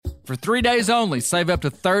For 3 days only, save up to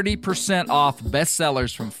 30% off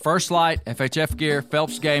bestsellers from First Light, FHF Gear,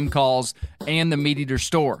 Phelps Game Calls, and the MeatEater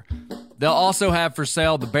store. They'll also have for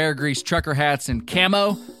sale the Bear Grease trucker hats in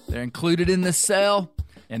camo. They're included in this sale,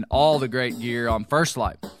 and all the great gear on First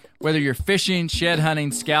Light. Whether you're fishing, shed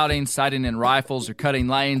hunting, scouting, sighting in rifles, or cutting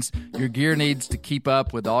lanes, your gear needs to keep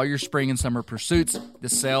up with all your spring and summer pursuits. The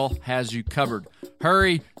sale has you covered.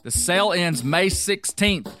 Hurry, the sale ends May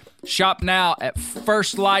 16th. Shop now at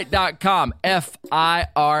firstlight.com,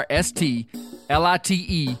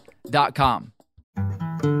 FIRSTLITE.com.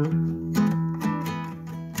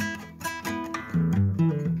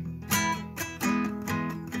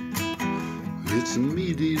 It's a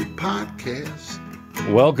MeatEater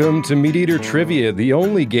podcast. Welcome to MeatEater Trivia, the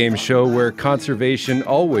only game show where conservation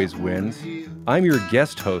always wins. I'm your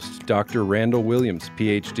guest host, Dr. Randall Williams,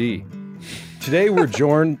 PhD. Today we're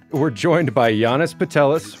joined by Giannis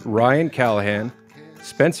Patelis, Ryan Callahan,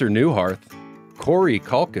 Spencer Newharth, Corey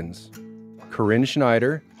Calkins, Corinne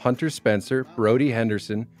Schneider, Hunter Spencer, Brody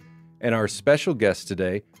Henderson, and our special guest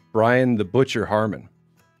today, Brian the Butcher Harmon.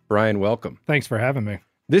 Brian, welcome. Thanks for having me.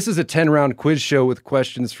 This is a 10-round quiz show with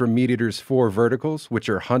questions from MeatEater's 4 verticals, which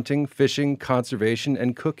are hunting, fishing, conservation,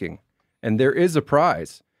 and cooking. And there is a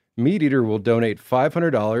prize. MeatEater will donate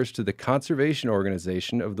 $500 to the conservation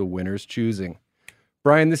organization of the winner's choosing.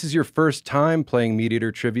 Brian, this is your first time playing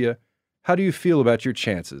MeatEater Trivia. How do you feel about your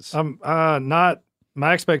chances? My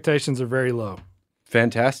expectations are very low.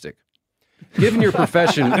 Fantastic. Given your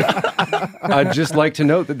profession, I'd just like to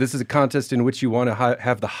note that this is a contest in which you want to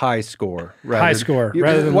have the high score. Rather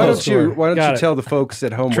than low score. Why don't you tell the folks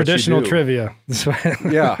at home Traditional what you do? trivia.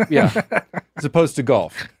 Yeah. As opposed to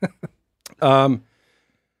golf.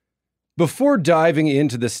 Before diving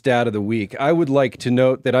into the stat of the week, I would like to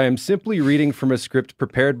note that I am simply reading from a script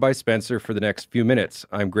prepared by Spencer for the next few minutes.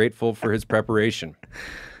 I'm grateful for his preparation.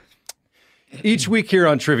 Each week here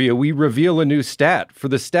on Trivia, we reveal a new stat. For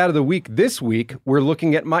the stat of the week this week, we're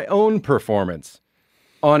looking at my own performance.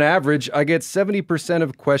 On average, I get 70%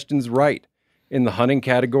 of questions right. In the hunting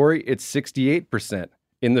category, it's 68%.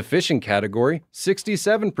 In the fishing category,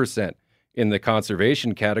 67%. In the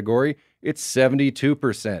conservation category, it's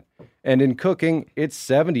 72%. And in cooking, it's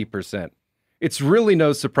 70%. It's really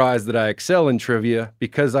no surprise that I excel in trivia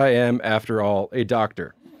because I am, after all, a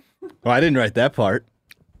doctor. Well, I didn't write that part.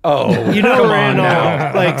 Oh, you know,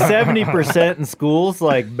 Randall, like 70% in school's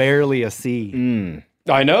like barely a C.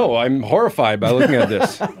 I know. I'm horrified by looking at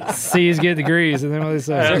this. C's get degrees, and then what they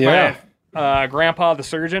say. Yeah. Grandpa the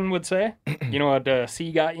surgeon would say, you know what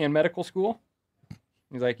C got you in medical school?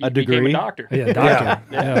 He's like, you became a doctor. Yeah, doctor.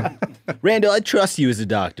 Yeah. Randall, I trust you as a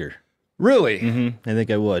doctor. Really? Mm-hmm. I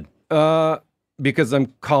think I would. Because I'm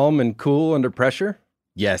calm and cool under pressure?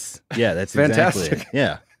 Yes. Yeah, that's fantastic. Exactly it.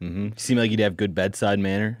 Yeah. Mm-hmm. You seem like you'd have good bedside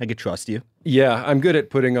manner. I could trust you. Yeah, I'm good at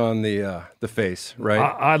putting on the face, right?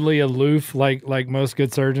 Oddly aloof, like most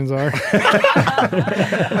good surgeons are.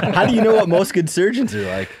 How do you know what most good surgeons are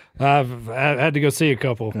like? I've had to go see a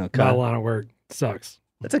couple about a line of work. Sucks.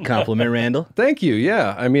 That's a compliment, Randall. Thank you.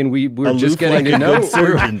 Yeah, I mean we're Aloof just getting like to know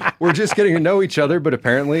surgeon. we're just getting to know each other, but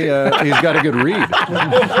apparently he's got a good read.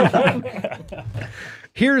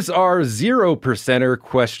 Here's our 0%er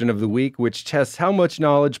question of the week, which tests how much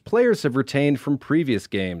knowledge players have retained from previous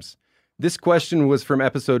games. This question was from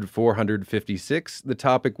episode 456. The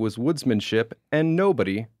topic was woodsmanship, and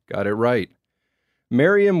nobody got it right.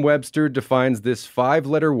 Merriam-Webster defines this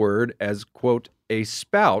 5-letter word as, quote, a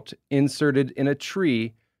spout inserted in a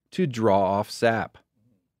tree to draw off sap.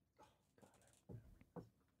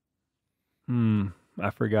 I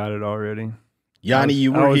forgot it already. Yanni,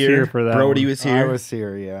 you were here for that. Brody was here. I was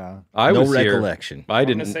here, yeah. I no was here. recollection. I'm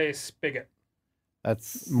going to say spigot.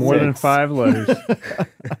 That's more than 5 letters.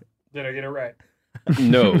 Did I get it right?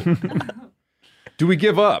 No. Do we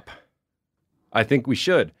give up? I think we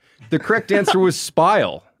should. The correct answer was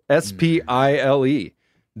spile. S-P-I-L-E.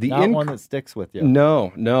 Not one that sticks with you.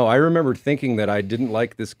 No. I remember thinking that I didn't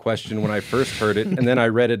like this question when I first heard it, and then I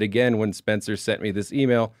read it again when Spencer sent me this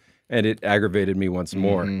email, and it aggravated me once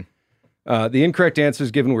more. Mm-hmm. The incorrect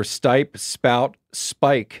answers given were stipe, spout,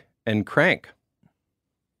 spike, and crank.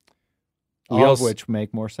 All of which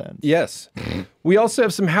make more sense. Yes. We also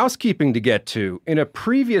have some housekeeping to get to. In a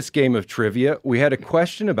previous game of trivia, we had a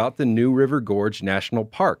question about the New River Gorge National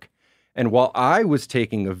Park. And while I was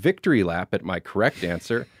taking a victory lap at my correct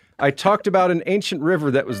answer, I talked about an ancient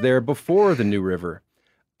river that was there before the New River.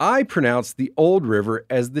 I pronounced the old river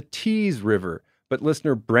as the Tees River, but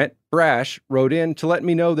listener Brent Brash wrote in to let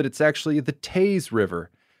me know that it's actually the Taze River.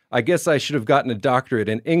 I guess I should have gotten a doctorate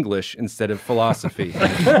in English instead of philosophy.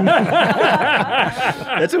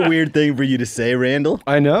 That's a weird thing for you to say, Randall.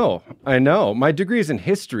 I know. My degree is in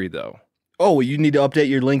history, though. Oh, well, you need to update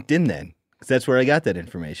your LinkedIn then, because that's where I got that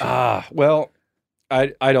information. Well, I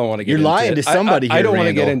don't want to get You're lying to somebody here, I don't want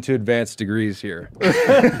to get Randall. into advanced degrees here.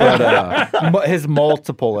 But, His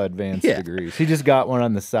multiple advanced degrees. He just got one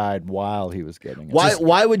on the side while he was getting it.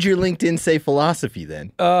 Why would your LinkedIn say philosophy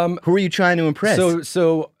then? Who are you trying to impress?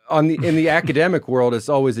 So in the academic world, it's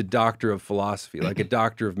always a doctor of philosophy, like a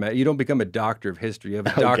doctor of you don't become a doctor of history. You have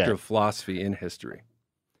a doctor of philosophy in history.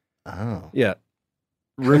 Oh. Yeah.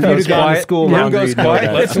 Room goes quiet. Room goes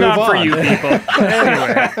quiet. It's not for you people.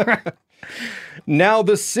 Anyway. Now,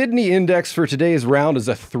 the Sydney index for today's round is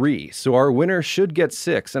a 3, so our winner should get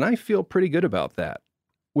 6, and I feel pretty good about that.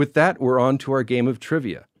 With that, we're on to our game of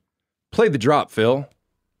trivia. Play the drop, Phil.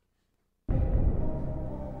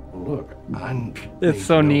 Look, It's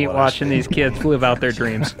so neat watching these kids live out their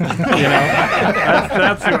dreams. You know,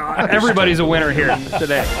 that's everybody's a winner here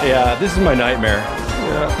today. Yeah, this is my nightmare.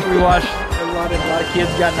 We watched a lot of kids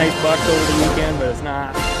got nice bucks over the weekend, but it's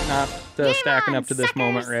not stacking up to this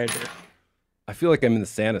moment right here. I feel like I'm in the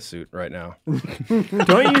Santa suit right now.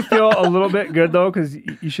 Don't you feel a little bit good, though? Because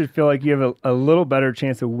you should feel like you have a little better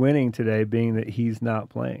chance of winning today, being that he's not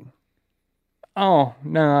playing. Oh,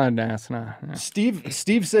 no, that's not. No.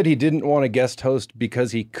 Steve said he didn't want to guest host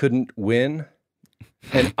because he couldn't win.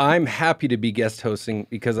 And I'm happy to be guest hosting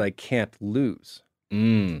because I can't lose.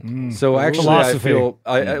 So actually, I feel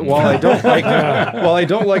while I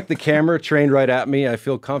don't like the camera trained right at me, I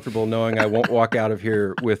feel comfortable knowing I won't walk out of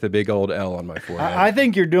here with a big old L on my forehead. I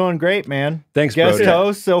think you're doing great, man. Thanks, Guest Brody.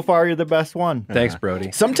 host, so far you're the best one. Thanks,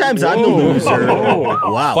 Brody. Sometimes I'm the loser.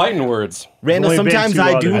 Wow. Fighting words. Randall, Only been sometimes 2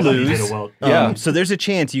 I do others. lose. Yeah. So there's a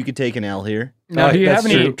chance you could take an L here. Now, do you that's have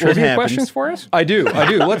any true. trivia What questions happens? for us? I do.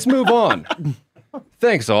 Let's move on.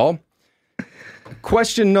 Thanks, all.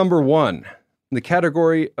 Question number 1. In the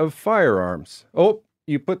category of firearms. Oh,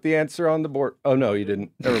 you put the answer on the board. Oh, no, you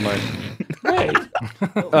didn't. Never mind.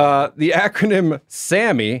 The acronym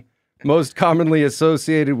SAMI, most commonly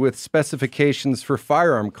associated with specifications for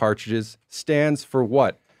firearm cartridges, stands for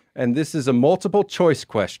what? And this is a multiple choice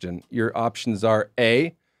question. Your options are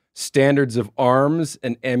A, Standards of Arms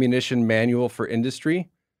and Ammunition Manual for Industry.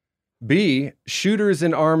 B, Shooters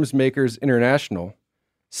and Arms Makers International.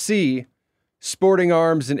 C, Sporting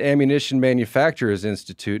Arms and Ammunition Manufacturers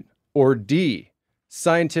Institute. Or D,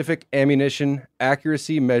 Scientific Ammunition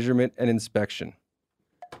Accuracy, Measurement, and Inspection.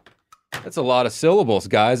 That's a lot of syllables,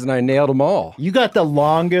 guys, and I nailed them all. You got the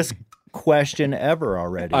longest question ever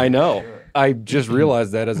already. I know. I just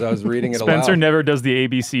realized that as I was reading it Spencer aloud. never does the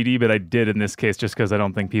ABCD, but I did in this case just because I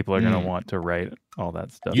don't think people are going to want to write all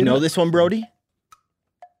that stuff. You know this one, Brody?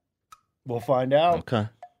 We'll find out. Okay.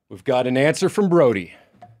 We've got an answer from Brody.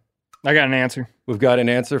 I got an answer. We've got an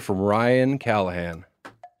answer from Ryan Callahan.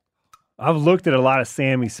 I've looked at a lot of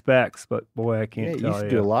Sammy specs, but boy, I Yeah, can't you used tell to you.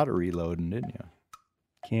 do a lot of reloading, didn't you?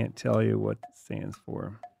 Can't tell you what it stands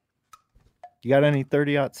for. You got any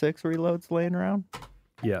 30-06 reloads laying around?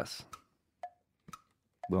 Yes.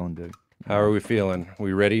 Willing to. How are we feeling?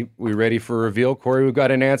 We ready? We ready for a reveal? Corey, we've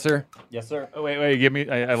got an answer. Yes, sir. Oh, wait, give me.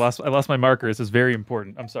 I lost my marker. This is very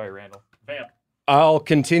important. I'm sorry, Randall. Bam. I'll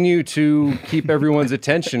continue to keep everyone's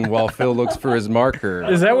attention while Phil looks for his marker.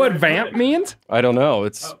 Is that what vamp means? I don't know.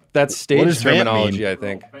 That's stage does vamp terminology, mean? I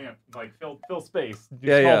think. Bam. Like fill space. Do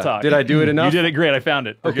Yeah, small yeah. talk. Did I do it enough? You did it great. I found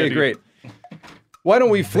it. We're Okay, good. great. Why don't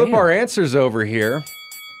we flip our answers over here?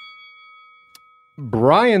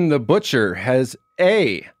 Brian the Butcher has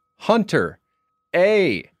A, Hunter,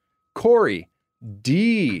 A, Corey,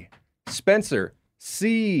 D, Spencer,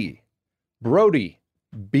 C, Brody,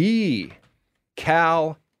 B,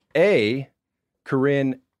 Cal, A,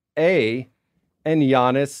 Corinne, A, and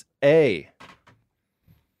Giannis, A.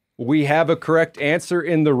 We have a correct answer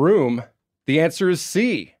in the room. The answer is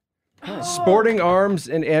C. Sporting Arms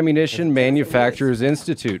and Ammunition Manufacturers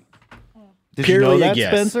Institute. Did you know Purely a that,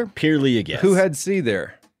 guess. Spencer? Purely a guess. Who had C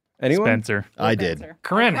there? Anyone? Spencer. I did.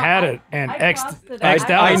 Corinne had it and X'd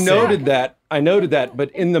out. I a C. noted that. I noted that,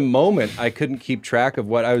 but in the moment, I couldn't keep track of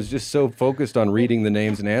what I was just so focused on reading the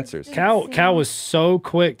names and answers. Cal was so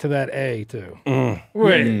quick to that A too.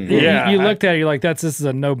 Wait, You looked at it, you're like, this is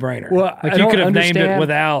a no-brainer. Well, like I you could don't have named it understand-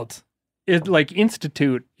 without. like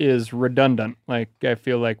institute is redundant. Like I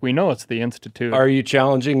feel like we know it's the institute. Are you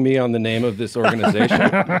challenging me on the name of this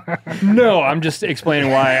organization? No, I'm just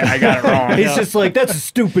explaining why I got it wrong. He's just like, that's a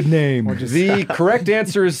stupid name. The correct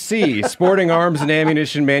answer is C, Sporting Arms and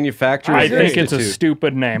Ammunition Manufacturers I think it's a Institute.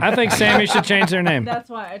 stupid name. I think Sammy should change their name. That's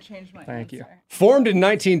why I changed my Thank you. answer. Formed in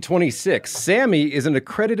 1926, SAMI is an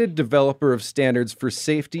accredited developer of standards for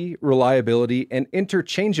safety, reliability, and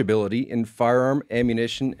interchangeability in firearm,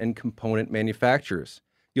 ammunition, and component manufacturers.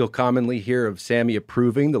 You'll commonly hear of SAMI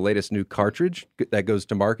approving the latest new cartridge that goes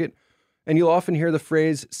to market, and you'll often hear the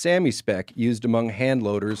phrase SAMI spec used among hand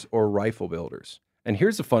loaders or rifle builders. And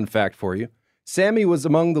here's a fun fact for you. SAMI was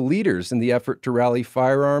among the leaders in the effort to rally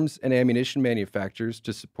firearms and ammunition manufacturers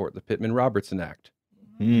to support the Pittman-Robertson Act.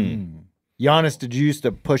 Giannis, did you used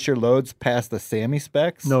to push your loads past the Sammy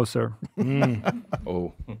specs? No, sir.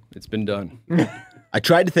 Oh, it's been done. I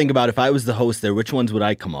tried to think about if I was the host there, which ones would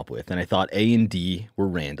I come up with? And I thought A and D were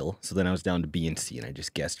Randall. So then I was down to B and C, and I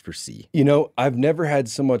just guessed for C. You know, I've never had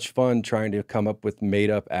so much fun trying to come up with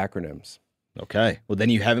made-up acronyms. Okay. Well, then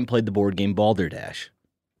you haven't played the board game Balderdash.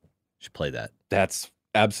 Should play that. That's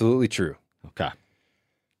absolutely true. Okay.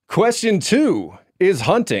 Question 2 is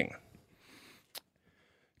hunting.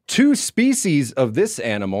 2 species of this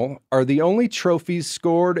animal are the only trophies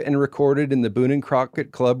scored and recorded in the Boone and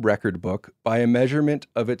Crockett Club record book by a measurement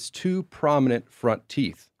of its 2 prominent front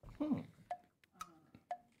teeth.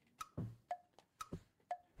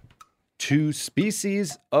 2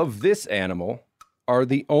 species of this animal are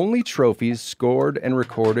the only trophies scored and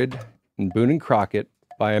recorded in Boone and Crockett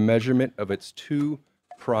by a measurement of its 2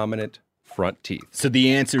 prominent front teeth. So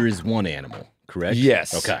the answer is one animal, correct?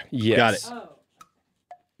 Yes. Okay. Yes. Got it.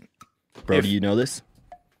 Bro, do you know this?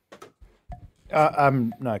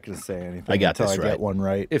 I'm not going to say anything I got until this I right. get one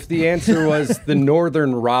right. If the answer was the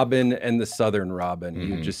northern robin and the southern robin,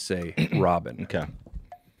 you'd just say robin. Okay.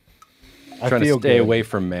 Trying to feel stay good. away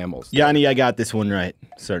from mammals. Yanni, I got this one right.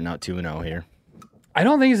 Starting out 2-0 here. I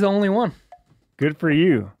don't think he's the only one. Good for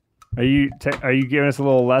you. Are you giving us a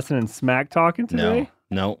little lesson in smack talking today?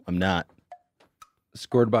 No, I'm not.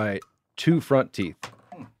 Scored by 2 front teeth.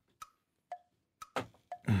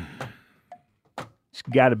 It's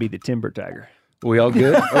got to be the timber tiger. We all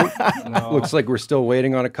good? Oh, looks like we're still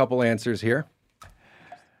waiting on a couple answers here.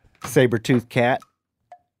 Saber-toothed cat.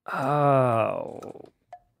 Oh.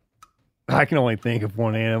 I can only think of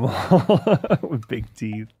one animal with big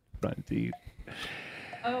teeth, front teeth.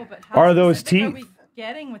 Oh, but how Are those specific are teeth? we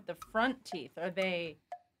getting with the front teeth? Are they,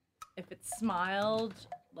 if it's smiled,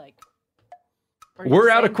 like? or you We're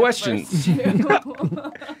out saying of the questions. first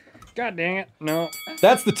two? God dang it. No.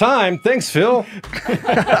 That's the time. Thanks, Phil.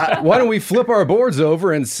 Why don't we flip our boards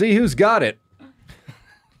over and see who's got it?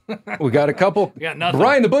 We got a couple. got nothing.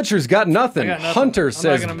 Brian the Butcher's got nothing. I got nothing. Hunter I'm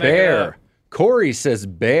says not gonna make it bear. up. Corey says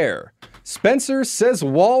bear. Spencer says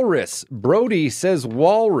walrus. Brody says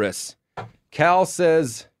walrus. Cal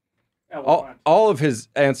says all of his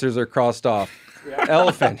answers are crossed off.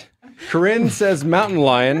 Elephant. Corinne says mountain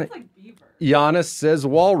lion. Giannis says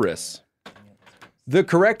walrus. The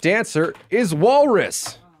correct answer is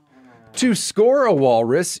walrus. To score a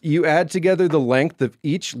walrus, you add together the length of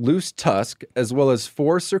each loose tusk as well as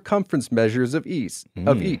 4 circumference measures of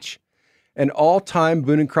each. An all-time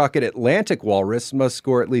Boone and Crockett Atlantic walrus must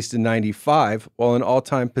score at least a 95, while an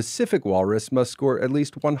all-time Pacific walrus must score at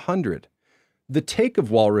least 100. The take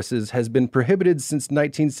of walruses has been prohibited since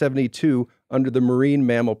 1972 under the Marine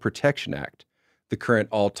Mammal Protection Act. The current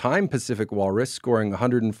all-time Pacific walrus, scoring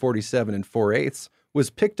 147 4/8, was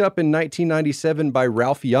picked up in 1997 by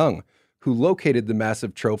Ralph Young, who located the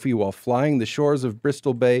massive trophy while flying the shores of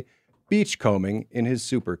Bristol Bay, beachcombing in his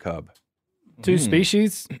Super Cub. 2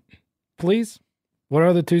 species, please. What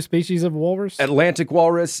are the 2 species of walrus? Atlantic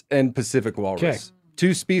walrus and Pacific walrus. Okay.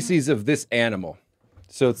 2 species of this animal.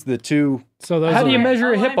 So it's the 2. So those How are, do you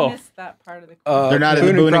measure a hippo? I missed that part of the question. They're not in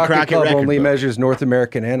the Boone and Crockett Club record only book. measures North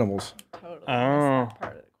American animals. Totally missed Oh. that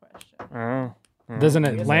part of the question. Oh. Does an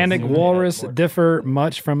Atlantic walrus differ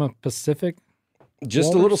much from a Pacific? Just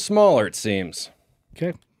Walrus? a little smaller, it seems.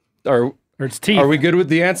 Okay. Are, Or its teeth. are we good with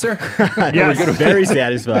the answer? Yes, very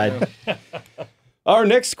satisfied. Our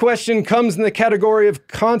next question comes in the category of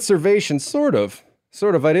conservation, sort of.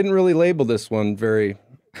 I didn't really label this one very...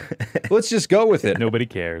 Let's just go with it. Nobody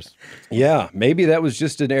cares. Yeah, maybe that was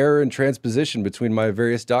just an error in transposition between my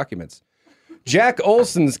various documents. Jack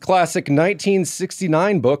Olson's classic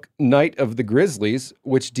 1969 book, Night of the Grizzlies,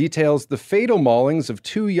 which details the fatal maulings of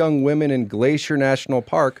 2 young women in Glacier National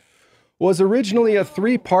Park, was originally a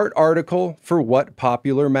 3-part article for what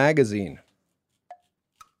popular magazine?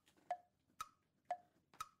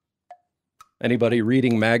 Anybody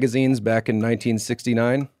reading magazines back in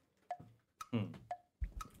 1969?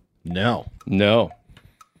 No. No.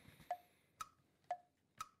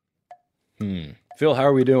 Phil, how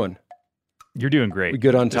are we doing? You're doing great. We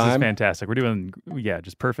good on This is time? fantastic. We're doing,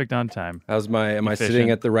 just perfect on time. Am I sitting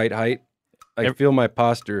Efficient. at the right height? I feel my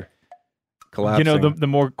posture collapsing. You know, the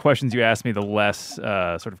more questions you ask me, the less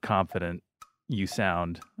sort of confident you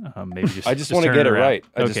sound. Maybe just I just want to turn get it around. right.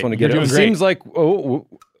 I just Okay, want to you're get it. doing It great. seems like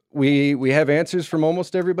we have answers from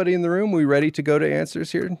almost everybody in the room. We ready to go to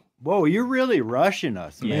answers here? Whoa, you're really rushing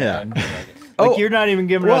us, man. Yeah. Like you're not even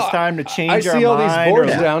giving us time to change our see all these mind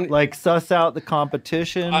boards or down. like suss out the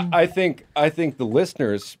competition. I think the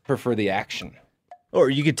listeners prefer the action. Or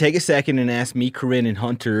you could take a second and ask me, Corinne, and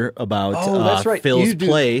Hunter about that's right. Phil's You do-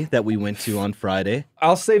 play that we went to on Friday.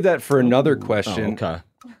 I'll save that for another question. Oh, okay.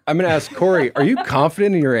 I'm going to ask Corey, are you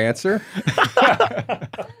confident in your answer?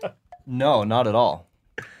 No, not at all.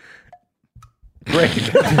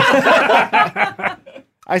 Great.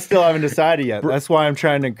 I still haven't decided yet. That's why I'm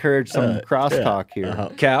trying to encourage some crosstalk here.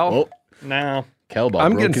 Cal? Oh, No. Cal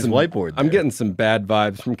broke his some whiteboard. I'm there. getting some bad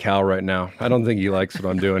vibes from Cal right now. I don't think he likes what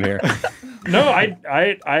I'm doing here. No,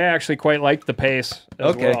 I actually quite like the pace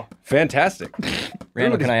as Okay, well. fantastic.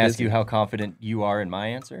 Randall, can I ask busy. you how confident you are in my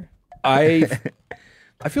answer? I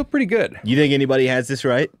feel pretty good. You think anybody has this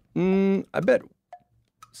right? I bet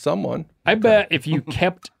someone. I bet if you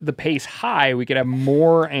kept the pace high, we could have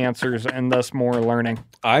more answers and thus more learning.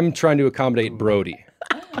 I'm trying to accommodate Brody.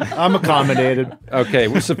 I'm accommodated. Okay,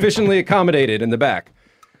 we're sufficiently accommodated in the back.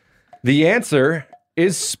 The answer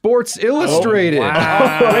is Sports Illustrated.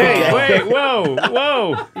 Wait,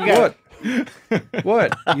 whoa. What?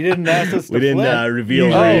 What? You didn't ask us to We didn't flip. reveal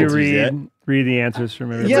Usually the you answers yet. read the answers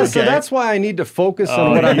from everybody. Yeah, so that's why I need to focus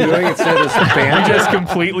on what I'm doing instead of You spam. just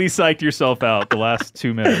completely psyched yourself out the last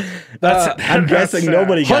 2 minutes. I'm guessing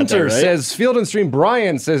nobody got Hunter that, right? says Field and Stream.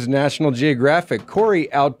 Brian says National Geographic.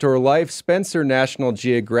 Corey, Outdoor Life. Spencer, National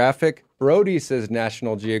Geographic. Brody says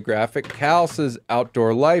National Geographic. Cal says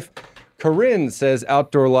Outdoor Life. Corinne says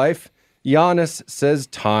Outdoor Life. Giannis says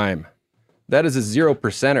Time. That is a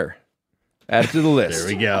 0%er. Add to the list.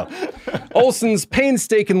 There we go. Olson's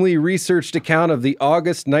painstakingly researched account of the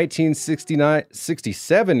August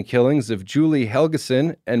 1967 killings of Julie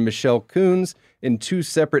Helgeson and Michelle Coons in 2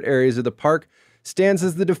 separate areas of the park stands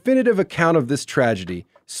as the definitive account of this tragedy,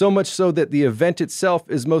 so much so that the event itself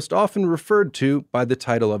is most often referred to by the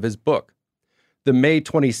title of his book. The May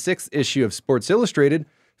 26th issue of Sports Illustrated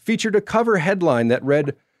featured a cover headline that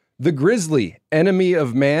read, "The Grizzly, Enemy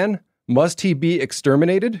of Man, Must He Be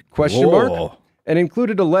Exterminated?" Whoa. And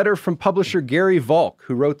included a letter from publisher Gary Volk,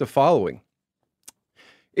 who wrote the following.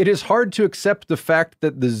 "It is hard to accept the fact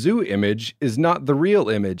that the zoo image is not the real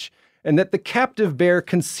image, and that the captive bear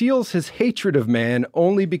conceals his hatred of man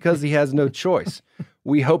only because he has no choice.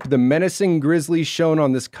 We hope the menacing grizzly shown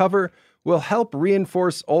on this cover will help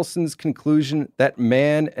reinforce Olson's conclusion that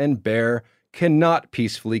man and bear cannot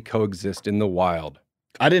peacefully coexist in the wild."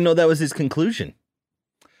 I didn't know that was his conclusion.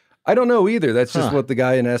 I don't know either. That's just what the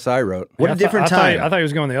guy in SI wrote. What a different time. I thought he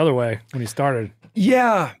was going the other way when he started.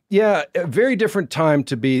 Yeah. A very different time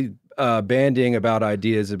to be bandying about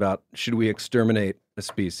ideas about should we exterminate a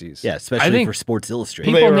species. Yeah, I especially think for Sports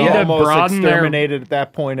Illustrated. people They were need to almost broaden their- exterminated at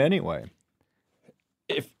that point anyway.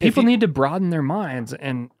 People need to broaden their minds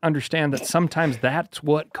and understand that sometimes that's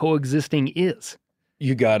what coexisting is.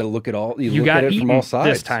 You got to look at all. You You look got at it eaten from all sides.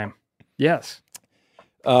 this time. Yes.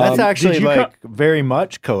 That's actually did you like very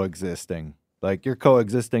much coexisting. Like you're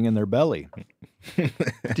coexisting in their belly.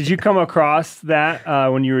 Did you come across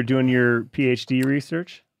that when you were doing your PhD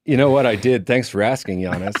research? You know what I did? Thanks for asking,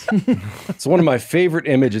 Giannis. It's one of my favorite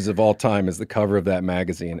images of all time is the cover of that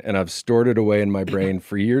magazine, and I've stored it away in my brain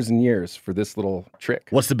for years and years for this little trick.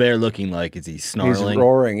 What's the bear looking like? Is he snarling? He's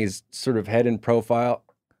roaring. He's sort of head in profile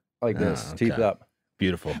like this, okay. teeth up.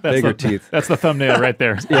 Beautiful. Bigger teeth. That's the thumbnail right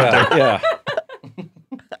there. Yeah.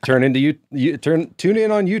 Tune in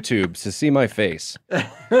on YouTube to see my face.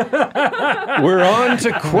 We're on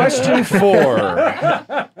to question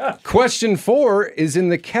 4. Question 4 is in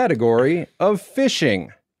the category of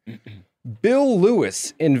fishing. Bill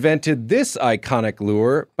Lewis invented this iconic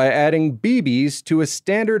lure by adding BBs to a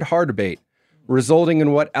standard hardbait, resulting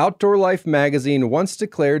in what Outdoor Life magazine once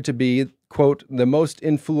declared to be, quote, the most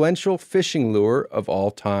influential fishing lure of all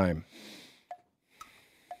time.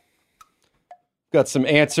 Got some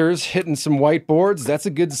answers hitting some whiteboards. That's a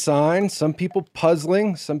good sign. Some people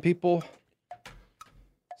puzzling. Some people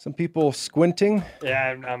Some people squinting.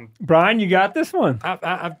 Yeah, I'm Brian, you got this one.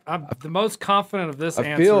 I'm the most confident of this I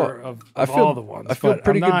answer feel, of I feel, all the ones. I feel but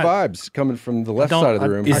pretty I'm good not- vibes coming from the left don't- side of the I-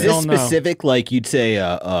 room. Is I this don't know. specific? Like you'd say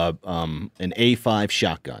an A5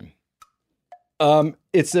 shotgun?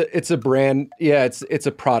 It's a brand. Yeah, it's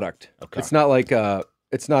a product. Okay. It's not like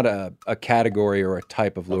it's not a category or a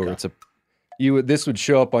type of lure. Okay. This would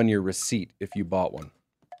show up on your receipt if you bought one.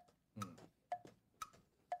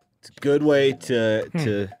 It's a good way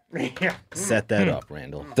to set that up,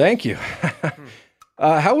 Randall. Thank you.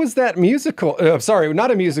 How was that musical? Sorry,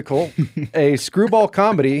 not a musical, a screwball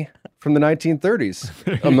comedy from the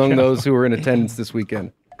 1930s among those who were in attendance this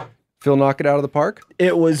weekend. Phil, knock it out of the park?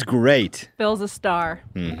 It was great. Phil's a star.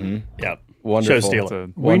 Mm-hmm. Yep. Wonderful. Show stealer.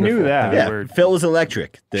 We knew that. Yeah, word. Phil was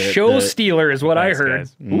electric. Show stealer is what I Nice heard.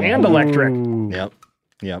 guys. And electric. Yep.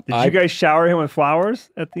 Yep. Did you guys shower him with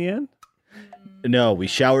flowers at the end? No, we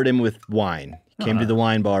showered him with wine. He came to the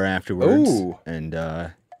wine bar afterwards, Ooh.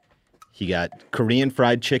 and he got Korean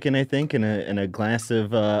fried chicken, I think, and a glass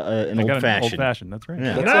of an I got old an fashioned. old fashioned. That's right.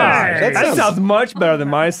 Yeah. That sounds much better than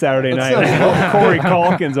my Saturday night. sounds- Corey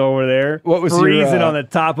Calkins over there, What was your, freezing on the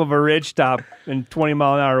top of a ridge top in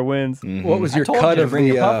 20-mile-an-hour winds. What was your told cut you to of bring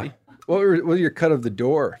the? your puppy. What was your cut of the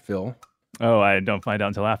door, Phil? Oh, I don't find out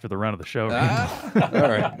until after the run of the show. All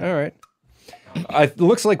right. It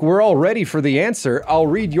looks like we're all ready for the answer. I'll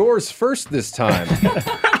read yours first this time.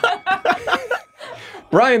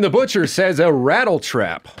 Brian the Butcher says a rattle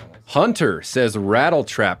trap. Hunter says rattle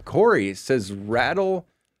trap. Corey says rattle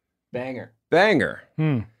Banger. banger.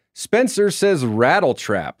 Spencer says rattle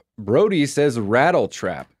trap. Brody says rattle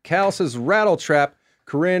trap. Cal says rattle trap.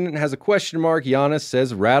 Corinne has a question mark. Giannis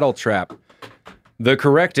says rattle trap. The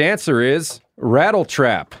correct answer is rattle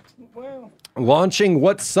trap. Launching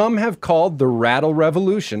what some have called the rattle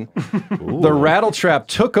revolution, the rattle trap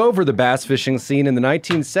took over the bass fishing scene in the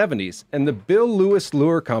 1970s, and the Bill Lewis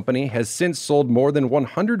Lure Company has since sold more than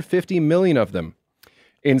 150 million of them.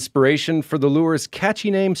 Inspiration for the lure's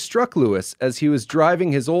catchy name struck Lewis as he was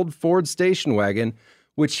driving his old Ford station wagon,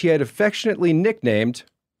 which he had affectionately nicknamed,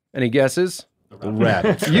 any guesses? The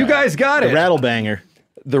rattle. You guys got it. The rattle banger.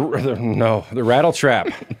 The rattle trap.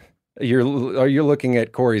 You're looking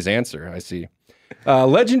at Corey's answer, I see.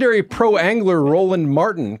 Legendary pro angler Roland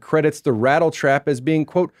Martin credits the rattle trap as being,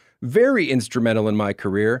 quote, very instrumental in my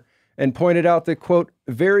career, and pointed out that, quote,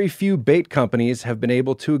 very few bait companies have been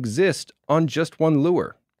able to exist on just one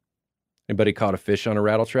lure. Anybody caught a fish on a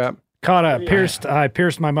rattle trap? I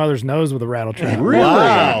pierced my mother's nose with a rattle trap. Really?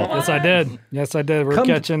 Wow. Yes, I did. We're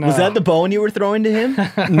catching. Was that the bone you were throwing to him?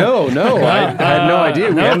 No. I had no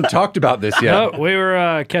idea. We hadn't talked about this yet. No, we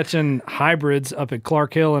were catching hybrids up at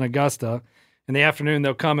Clark Hill in Augusta. In the afternoon,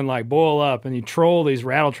 they'll come and like boil up, and you troll these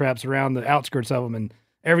rattle traps around the outskirts of them, and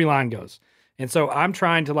every line goes. And so I'm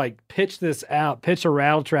trying to like pitch a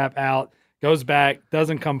rattle trap out, goes back,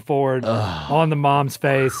 doesn't come forward, on the mom's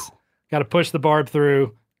face. Got to push the barb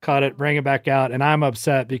through, cut it, bring it back out, and I'm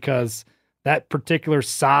upset because that particular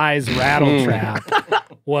size rattle trap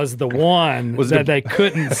was the one that they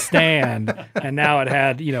couldn't stand, and now it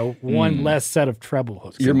had one less set of treble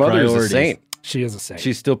hooks. Your mother's a priorities. saint. She is a saint.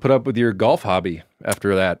 She still put up with your golf hobby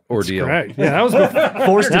after that ordeal. Correct. Yeah, that was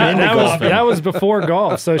Forced him into golfing. that was before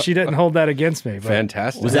golf, so she didn't hold that against me. But,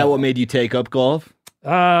 Fantastic. Was that what made you take up golf?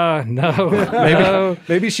 no.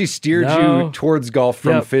 Maybe she steered No. you towards golf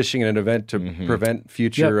from Yep. fishing in an event to prevent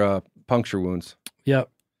future puncture wounds. Yep.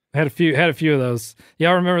 Had a few of those. Yeah,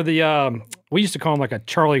 I remember the we used to call them like a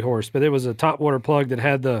Charlie horse, but it was a topwater plug that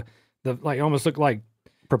had the like almost looked like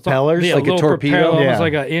Propellers? yeah, Like a little torpedo? propeller, almost Yeah.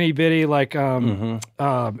 like a itty bitty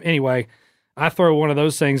anyway, I throw one of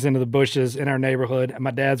those things into the bushes in our neighborhood, and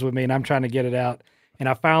my dad's with me, and I'm trying to get it out. And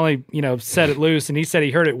I finally, set it loose, and he said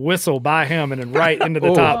he heard it whistle by him and then right into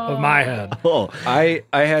the top of my head. Oh, I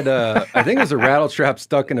had I think it was a rattle trap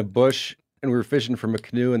stuck in a bush, and we were fishing from a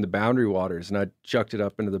canoe in the Boundary Waters, and I chucked it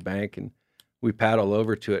up into the bank, and we paddle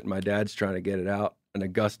over to it, and my dad's trying to get it out, and a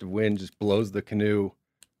gust of wind just blows the canoe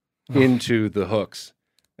into the hooks,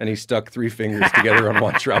 and he stuck 3 fingers together on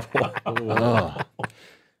one treble.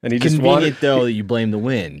 And he just convenient wanted, though that you blame the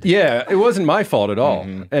wind. yeah, it wasn't my fault at all.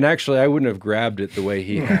 And actually, I wouldn't have grabbed it the way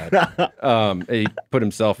he had. He put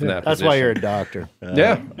himself in that That's position. why you're a doctor.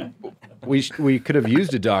 Yeah, we could have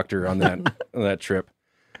used a doctor on that trip.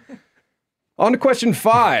 On to question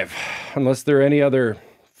 5. Unless there are any other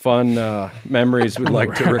fun memories we'd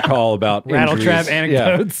like to recall about Rattle injuries. trap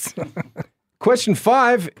anecdotes. Yeah. Question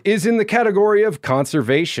 5 is in the category of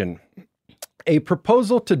conservation. A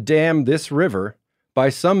proposal to dam this river, by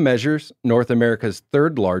some measures, North America's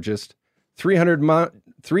 3rd largest, 300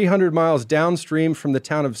 miles downstream from the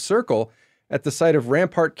town of Circle, at the site of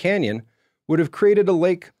Rampart Canyon would have created a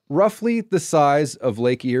lake roughly the size of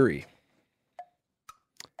Lake Erie?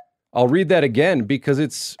 I'll read that again because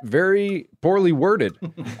it's very poorly worded.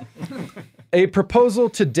 A proposal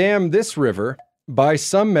to dam this river, by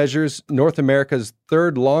some measures North America's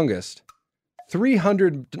third longest,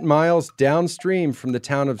 300 miles downstream from the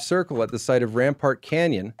town of Circle at the site of Rampart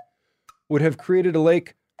Canyon, would have created a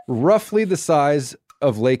lake roughly the size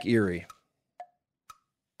of Lake Erie.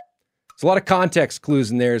 There's a lot of context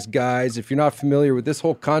clues in there, guys. If you're not familiar with this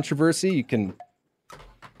whole controversy, you can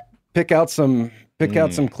pick out some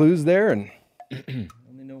clues there. And I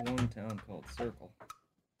only know one town called Circle.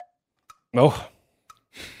 oh,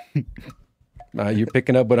 you're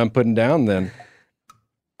picking up what I'm putting down then.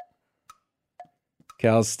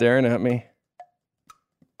 Cal's staring at me.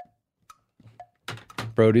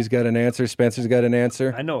 Brody's got an answer. Spencer's got an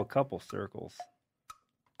answer. I know a couple circles.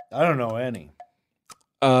 I don't know any.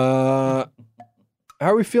 How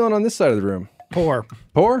are we feeling on this side of the room? Poor.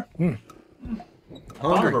 Poor?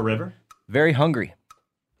 Hungry. Of a river. Very hungry.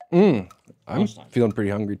 I'm feeling pretty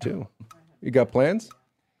hungry too. You got plans?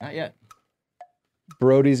 Not yet.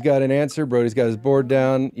 Brody's got an answer. Brody's got his board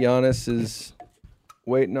down. Giannis is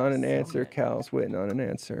waiting on an answer. Cal's waiting on an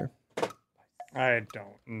answer. I don't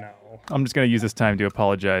know. I'm just going to use this time to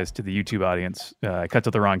apologize to the YouTube audience. I cut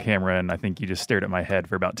to the wrong camera, and I think you just stared at my head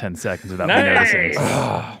for about 10 seconds without me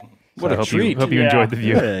noticing. What a treat. Hope you enjoyed the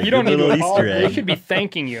view. You don't need to apologize. They should be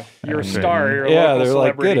thanking you. You're a star. You're a Yeah, local they're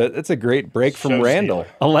like, celebrity. good. It's a great break from Randall.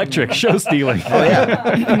 Electric show stealing. Oh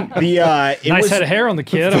yeah. Nice head of hair on the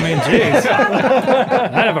kid. I mean, jeez.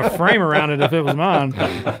 I'd have a frame around it if it was mine.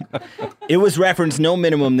 It was referenced no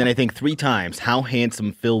minimum than I think 3 times how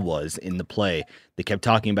handsome Phil was in the play. They kept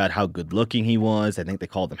talking about how good looking he was. I think they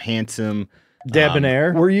called him handsome.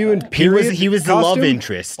 Debonair. Were you in period? He was the love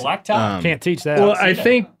interest. Black top. Can't teach that. Well, I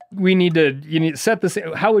think you need to set this.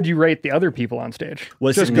 How would you rate the other people on stage?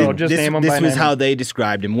 Just name them this by was name. how they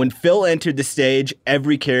described him. When Phil entered the stage,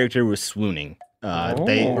 every character was swooning.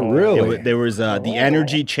 Really? There was the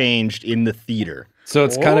energy changed in the theater. So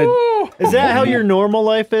it's kind of. Is that how your normal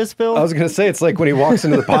life is, Phil? I was going to say, it's like when he walks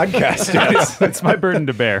into the podcast. It's my burden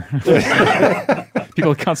to bear.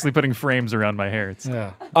 People are constantly putting frames around my hair.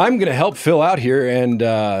 I'm going to help Phil out here and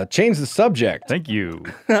change the subject. Thank you.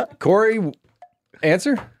 Corey,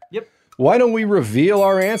 answer? Yep. Why don't we reveal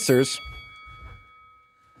our answers?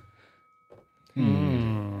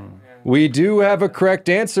 We do have a correct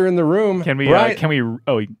answer in the room. Can we? Brian,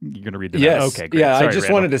 Oh, you're going to read the yes. Okay, great. Yeah, Sorry, I just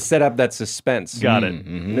Randall. wanted to set up that suspense. Got it.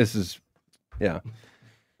 This is, yeah.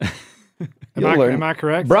 Am I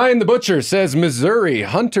correct? Brian the Butcher says Missouri.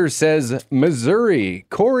 Hunter says Missouri.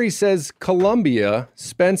 Corey says Columbia.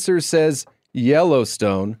 Spencer says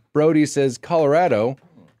Yellowstone. Brody says Colorado.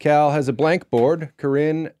 Cal has a blank board.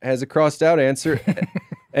 Corinne has a crossed out answer.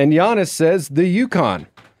 And Giannis says the Yukon.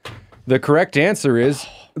 The correct answer is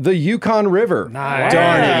the Yukon River. Nice.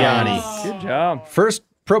 Darn it, Yanni. Good job. First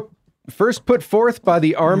put forth by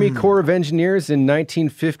the Army Corps of Engineers in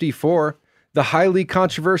 1954, the highly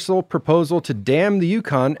controversial proposal to dam the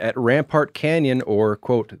Yukon at Rampart Canyon, or,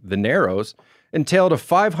 quote, the Narrows, entailed a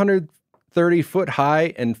 530-foot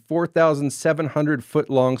high and 4,700-foot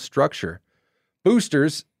long structure.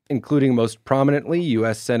 Boosters, including most prominently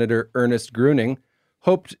U.S. Senator Ernest Gruning,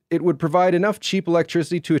 hoped it would provide enough cheap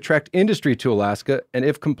electricity to attract industry to Alaska, and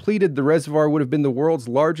if completed, the reservoir would have been the world's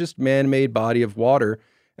largest man-made body of water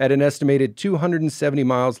at an estimated 270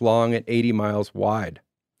 miles long and 80 miles wide.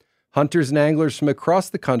 Hunters and anglers from across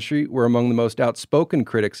the country were among the most outspoken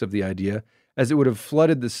critics of the idea, as it would have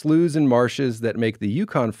flooded the sloughs and marshes that make the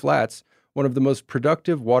Yukon Flats one of the most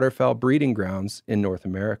productive waterfowl breeding grounds in North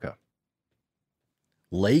America.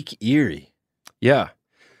 Lake Erie. Yeah.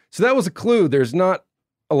 So that was a clue. There's not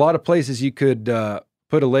a lot of places you could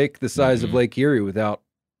put a lake the size of Lake Erie without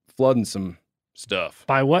flooding some stuff.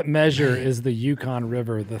 By what measure is the Yukon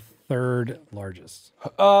River the third largest?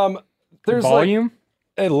 There's Volume?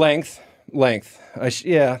 Length.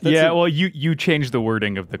 Yeah. Well, you changed the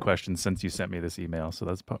wording of the question since you sent me this email, so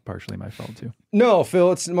that's partially my fault too. No,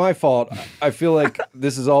 Phil, it's my fault. I feel like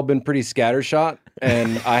this has all been pretty scattershot,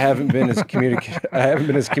 and I haven't been as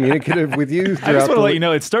communicative with you. I just want to let you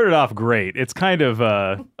know it started off great. It's kind of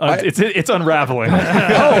it's unraveling.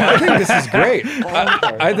 I think this is great.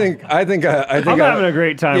 I think I'm having a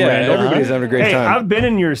great time, Yeah, Randall. everybody's having a great time. I've been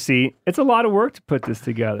in your seat. It's a lot of work to put this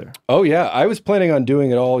together. Oh yeah, I was planning on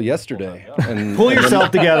doing it all yesterday. And Pull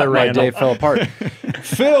yourself together, my Randall. day fell apart.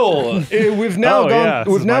 Phil, we've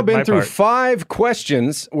now been through 5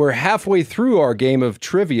 questions. We're halfway through our game of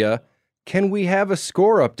trivia. Can we have a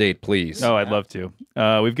score update, please? Oh, I'd love to.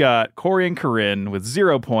 We've got Corey and Corinne with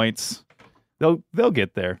 0 points. They'll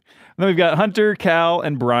get there. And then we've got Hunter, Cal,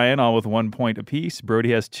 and Brian all with 1 point apiece.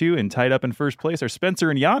 Brody has 2, and tied up in first place are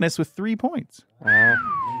Spencer and Giannis with 3 points.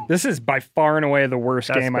 This is by far and away the worst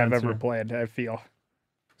That's game I've Spencer. ever played, I feel.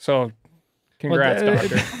 So, congrats,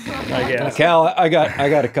 Doctor. I guess. Cal, I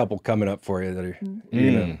got a couple coming up for you that are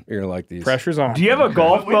you're gonna like these. Pressure's on. Do you have a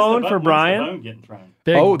golf bone for Brian?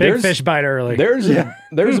 Big fish bite early. There's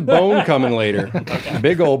a bone coming later.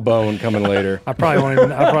 Big old bone coming later. I probably won't even.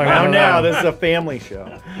 Now this is a family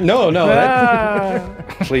show. No.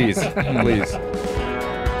 Please.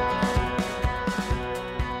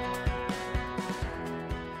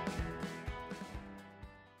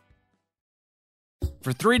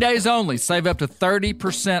 For 3 days only, save up to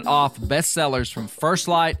 30% off bestsellers from First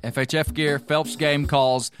Light, FHF Gear, Phelps Game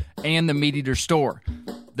Calls, and the MeatEater store.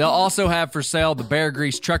 They'll also have for sale the Bear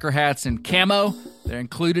Grease trucker hats in camo. They're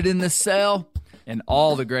included in this sale, and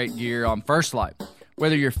all the great gear on First Light.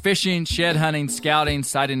 Whether you're fishing, shed hunting, scouting,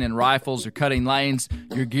 sighting in rifles, or cutting lanes,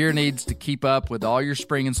 your gear needs to keep up with all your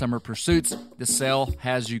spring and summer pursuits. The sale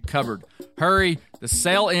has you covered. Hurry, the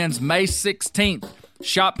sale ends May 16th.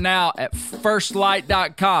 Shop now at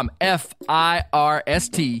firstlight.com,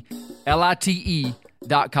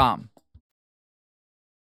 FIRSTLITE.com.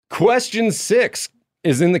 Question 6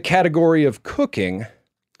 is in the category of cooking.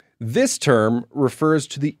 This term refers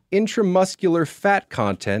to the intramuscular fat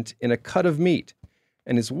content in a cut of meat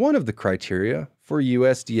and is one of the criteria for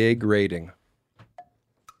USDA grading.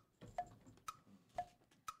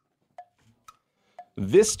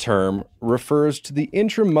 This term refers to the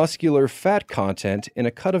intramuscular fat content in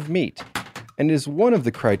a cut of meat and is one of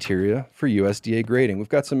the criteria for USDA grading. We've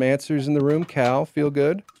got some answers in the room. Cal, feel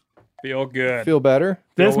good? Feel good. Feel better?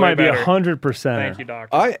 This Feel might be way better. 100%. Thank you,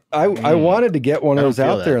 Doctor. I wanted to get one of I don't those feel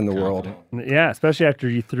out there that in the world. Yeah, especially after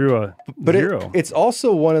you threw a But zero. it's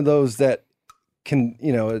also one of those that can,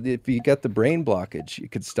 if you got the brain blockage, it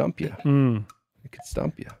could stump you. It could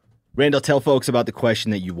stump you. Randall, tell folks about the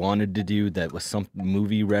question that you wanted to do that was some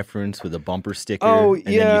movie reference with a bumper sticker. Oh, and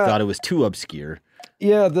then yeah. you thought it was too obscure.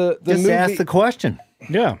 Yeah, the Just movie. ask the question.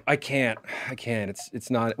 Yeah. I can't. It's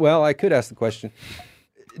not. Well, I could ask the question.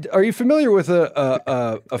 Are you familiar with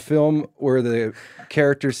a film where the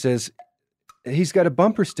character says he's got a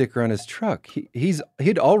bumper sticker on his truck?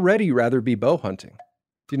 He'd already rather be bow hunting.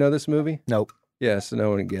 Do you know this movie? Nope. Yeah, so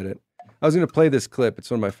no one can get it. I was going to play this clip. It's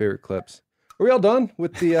one of my favorite clips. Are we all done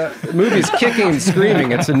with the movie's kicking and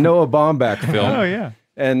screaming? It's a Noah Baumbach film. Oh, yeah.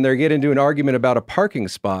 And they get into an argument about a parking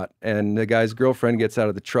spot, and the guy's girlfriend gets out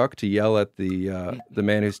of the truck to yell at the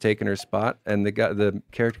man who's taking her spot, and the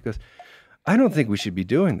character goes, "I don't think we should be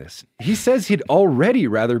doing this. He says he'd already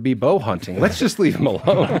rather be bow hunting. Let's just leave him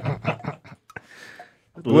alone."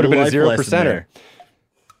 Would have been a 0%er.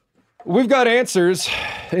 We've got answers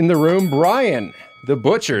in the room. Brian, the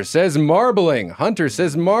butcher, says marbling. Hunter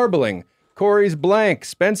says marbling. Corey's blank.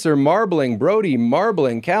 Spencer marbling. Brody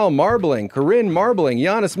marbling. Cal marbling. Corinne marbling.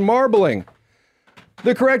 Giannis marbling.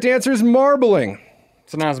 The correct answer is marbling.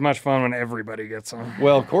 It's not as much fun when everybody gets them.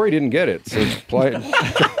 Well, Corey didn't get it, so try not to.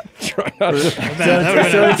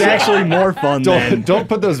 So it's actually more fun then. Don't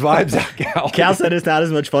put those vibes out, Cal. Cal said it's not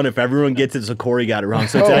as much fun if everyone gets it, so Corey got it wrong.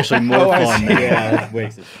 So it's actually more I fun. see. Yeah, that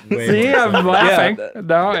makes it way See, more I'm laughing.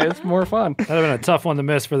 No, it's more fun. That'd have been a tough one to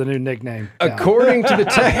miss for the new nickname. According to the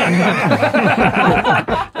text,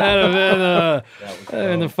 That'd have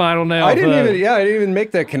been the final nail. I didn't even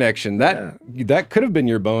make that connection. That could have been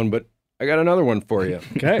your bone, but I got another one for you.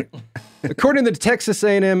 Okay. According to the Texas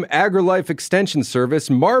A&M AgriLife Extension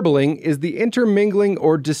Service, marbling is the intermingling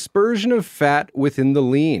or dispersion of fat within the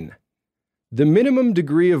lean. The minimum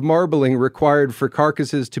degree of marbling required for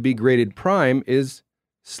carcasses to be graded prime is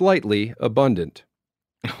slightly abundant.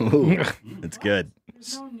 Ooh, that's good.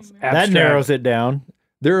 That narrows it down.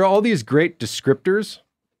 There are all these great descriptors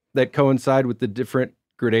that coincide with the different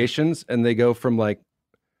gradations, and they go from like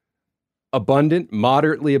abundant,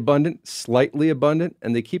 moderately abundant, slightly abundant,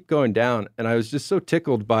 and they keep going down. And I was just so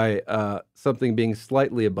tickled by something being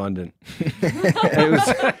slightly abundant.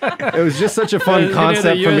 it was just such a fun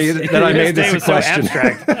concept for me that I made this a question.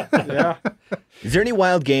 Yeah. Is there any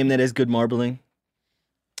wild game that is good marbling?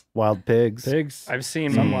 Wild pigs. I've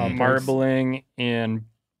seen marbling in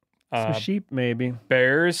Some sheep, maybe.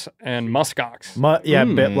 bears and muskox.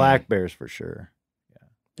 Black bears for sure.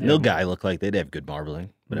 No guy looked like they'd have good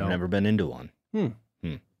marbling, but I've never been into one.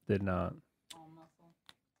 Did not.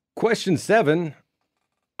 Question 7.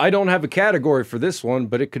 I don't have a category for this one,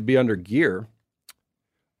 but it could be under gear.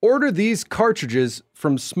 Order these cartridges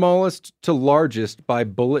from smallest to largest by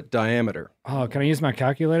bullet diameter. Oh, can I use my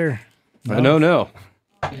calculator? No.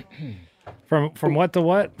 From what to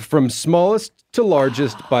what? From smallest to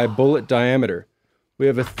largest by bullet diameter. We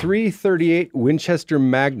have a .338 Winchester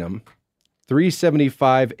Magnum,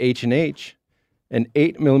 .375 H&H, an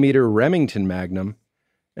 8mm Remington Magnum,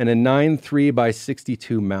 and a 9.3 by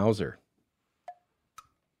 62 Mauser.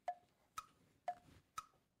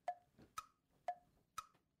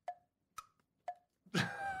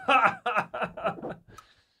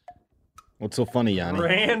 What's so funny, Yanni?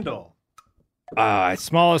 Randall.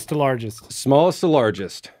 Smallest to largest. Smallest to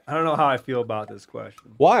largest. I don't know how I feel about this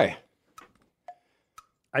question. Why?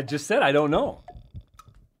 I just said I don't know.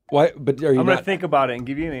 Why? But are you I'm going not, to think about it and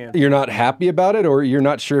give you an answer. you're not happy about it, or you're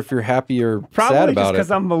not sure if you're happy or Probably sad just about because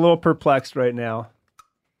it? I'm a little perplexed right now.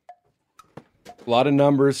 A lot of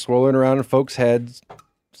numbers swirling around in folks' heads.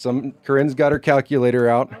 Corinne's got her calculator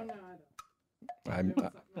out. I'm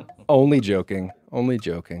only joking. Only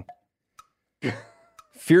joking.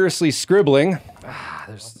 Furiously scribbling.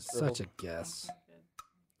 There's such a guess.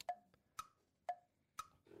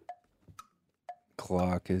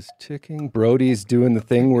 Clock is ticking. Brody's doing the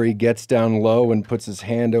thing where he gets down low and puts his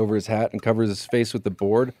hand over his hat and covers his face with the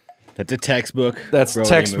board. That's a textbook. That's Brody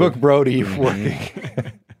textbook move. Brody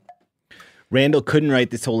working. Randall couldn't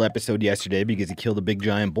write this whole episode yesterday because he killed a big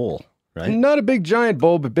giant bull, right? Not a big giant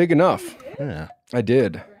bull, but big enough. Yeah. I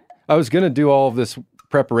did. I was going to do all of this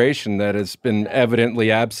preparation that has been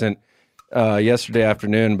evidently absent yesterday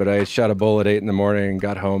afternoon, but I shot a bull at 8 a.m. and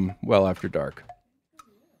got home well after dark.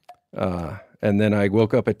 And then I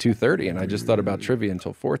woke up at 2:30 and I just thought about trivia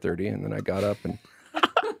until 4:30, and then I got up and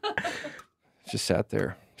just sat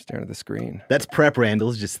there staring at the screen. That's prep,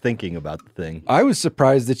 Randall's just thinking about the thing. I was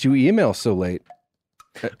surprised that you email so late.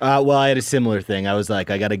 Well, I had a similar thing. I was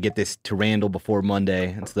like, I got to get this to Randall before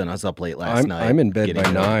Monday, and so then I was up late last night. I'm in bed getting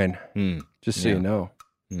by it 9, just so you know.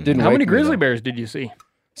 How many grizzly bears did you see?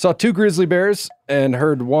 Saw 2 grizzly bears and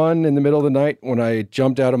heard one in the middle of the night when I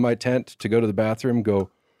jumped out of my tent to go to the bathroom, go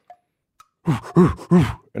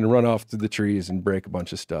and run off through the trees and break a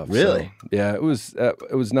bunch of stuff. Really? So, yeah, it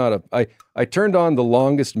was not a. I turned on the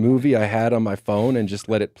longest movie I had on my phone and just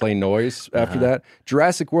let it play noise after that.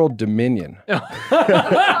 Jurassic World Dominion.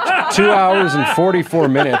 2 hours and 44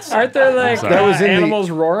 minutes. Aren't there like that was in animals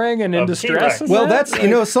roaring and in distress? Well, that's,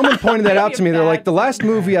 someone pointed that out to me. They're like, the last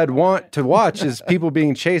movie I'd want to watch is people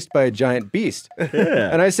being chased by a giant beast. Yeah.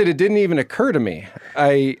 And I said, it didn't even occur to me.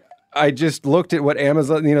 I just looked at what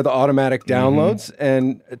Amazon, the automatic downloads,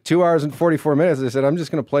 and 2 hours and 44 minutes, I said, I'm just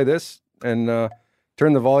going to play this and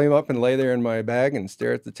turn the volume up and lay there in my bag and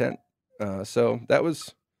stare at the tent. So that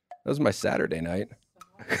was my Saturday night.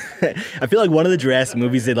 I feel like one of the Jurassic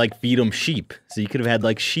movies, they like feed them sheep. So you could have had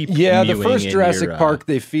like sheep. Yeah, the mewing first in Jurassic your, Park,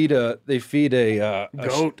 they feed a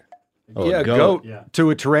Goat. a goat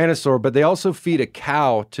to a tyrannosaur, but they also feed a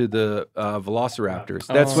cow to the velociraptors.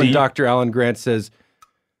 That's when Dr. Alan Grant says,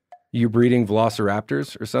 "You breeding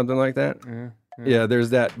velociraptors," or something like that. Yeah,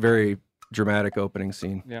 there's that very dramatic opening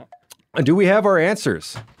scene. Yeah. Do we have our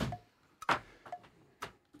answers?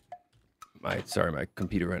 My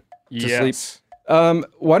computer went to sleep.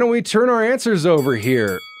 Why don't we turn our answers over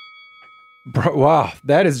here? Wow,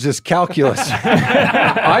 that is just calculus.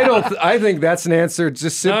 I think that's an answer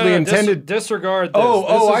just simply intended. Disregard this.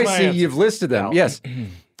 I see. You've listed them. Yes.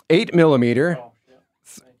 8 millimeter.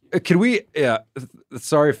 Could we? Yeah.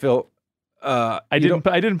 Sorry, Phil. I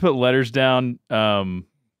didn't put letters down. I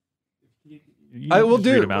will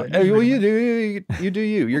do. Them out. Well, you do. You do.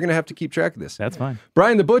 You're going to have to keep track of this. That's fine.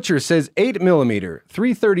 Brian the Butcher says 8 millimeter,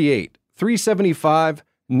 338, 375,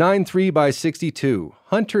 9.3 by 62.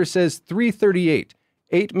 Hunter says 338,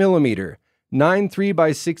 8 millimeter, 9.3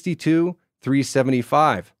 by 62,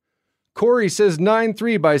 375. Corey says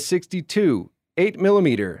 9.3 by 62, 8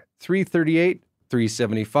 millimeter, 338,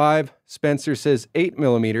 375. Spencer says 8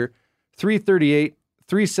 millimeter, 338,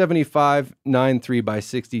 375, 9.3 by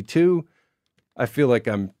 62. I feel like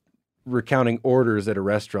I'm recounting orders at a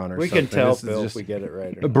restaurant or We something. can tell, This is Bill, just- if we get it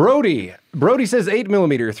right. Or not. Brody says 8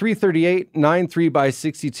 millimeter, 338, 9.3 by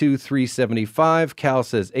 62, 375. Cal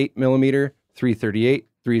says 8 millimeter, 338,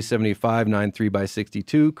 375, 9.3 by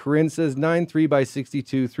 62. Corinne says 9.3 by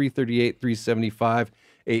 62, 338, 375,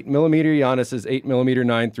 8 millimeter. Giannis says 8 millimeter,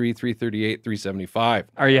 9.3, 338, 375.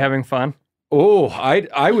 Are you having fun? Oh,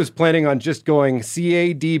 I was planning on just going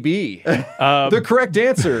CADB. The correct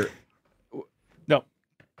answer. No.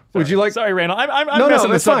 Would you like? Sorry, Randall. I'm No, messing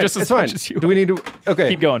that's this up fine. just as It's fine. much as you. Do we need to? Okay.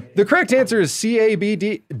 Keep going. The correct answer is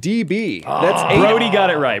CABDB. That's 8. Brody got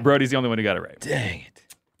it right. Brody's the only one who got it right. Dang it.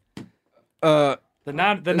 The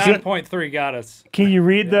 9.3 got us. Can you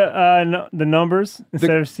read the numbers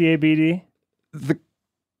instead of CABD? The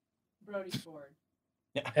Brody's board.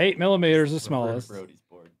 8 millimeters is the smallest.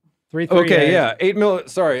 Okay, yeah, 8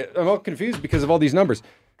 Sorry, I'm all confused because of all these numbers.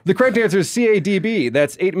 The correct answer is CADB.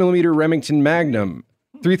 That's 8mm Remington Magnum,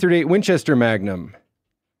 338 Winchester Magnum,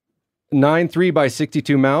 9.3 by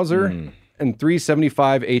 62 Mauser, and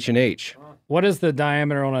 375 H&H. What is the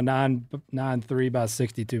diameter on a 9.3 by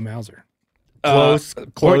 62 Mauser? Close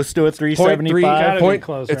to a 375. Gotta be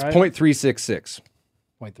close, It's right? 0.366.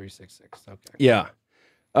 0.366. Okay. Yeah.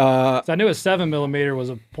 So I knew a 7mm was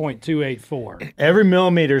a 0.284. Every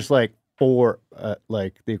millimeter's like 4,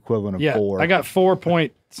 like the equivalent of 4. I got 4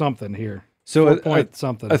 point something here. So 4 point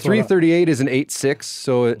something. A 338 is an 8.6,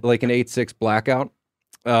 so like an 8.6 blackout.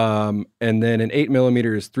 And then an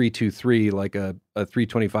 8mm is 323, like a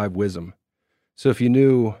 325 Wisdom. So if you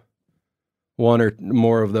knew one or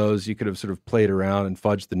more of those, you could have sort of played around and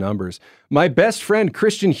fudged the numbers. My best friend,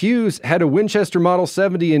 Christian Hughes, had a Winchester Model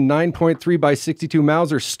 70 in 9.3 by 62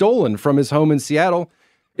 Mauser stolen from his home in Seattle.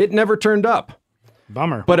 It never turned up.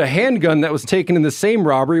 Bummer. But a handgun that was taken in the same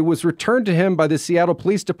robbery was returned to him by the Seattle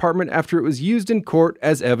Police Department after it was used in court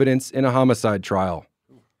as evidence in a homicide trial.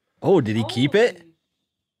 Oh, did he keep it?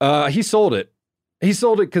 He sold it. He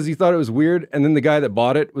sold it because he thought it was weird. And then the guy that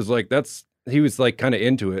bought it was like, he was like kind of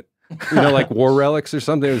into it. You know, like war relics or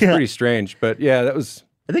something. It was pretty strange. But yeah, that was...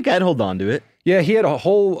 I think I'd hold on to it. Yeah, he had a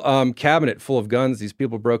whole cabinet full of guns. These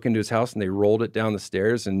people broke into his house and they rolled it down the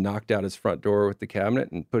stairs and knocked out his front door with the cabinet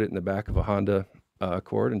and put it in the back of a Honda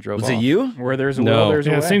Accord and drove off. Was it you? Where there's a No. will, there's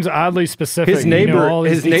a Yeah, it way. seems oddly specific. His You know neighbor, all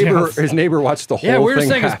these details. his neighbor watched the whole Yeah, we were thing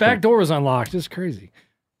saying his happen. back door was unlocked. It's crazy.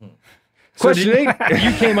 Question 8.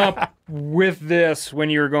 You came up with this when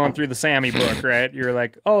you were going through the Sammy book, right? You were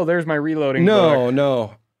like, oh, there's my reloading book.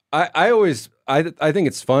 No. I think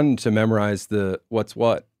it's fun to memorize the what's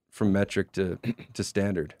what from metric to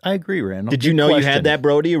standard. I agree, Randall. Did you Good know you question. had that,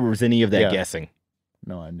 Brody, or was any of that Yeah. guessing?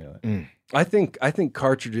 No, I knew it. I think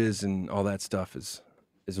cartridges and all that stuff is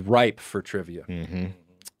ripe for trivia. Mm-hmm.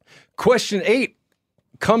 Question 8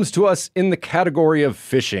 comes to us in the category of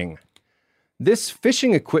fishing. This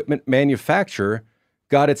fishing equipment manufacturer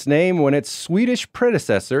got its name when its Swedish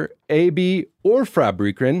predecessor, AB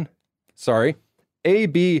Orfabriken,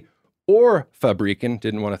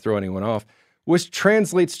 didn't want to throw anyone off, which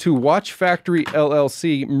translates to Watch Factory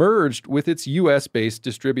LLC, merged with its US-based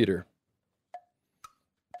distributor.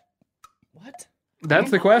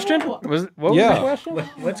 That's the question? What was the question?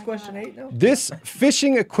 What's question 8 now? This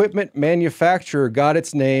fishing equipment manufacturer got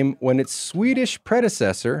its name when its Swedish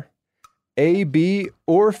predecessor, AB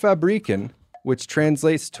Orfabriken, which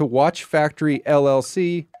translates to Watch Factory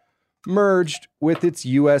LLC, merged with its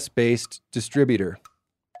US-based distributor.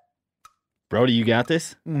 Brody, you got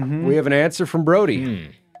this? Mm-hmm. We have an answer from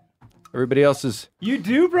Brody. Everybody else is... You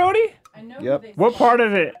do, Brody? I know Yep. What part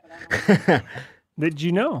of it did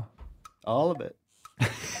you know? All of it.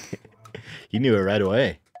 You knew it right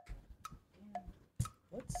away.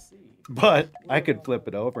 But I could flip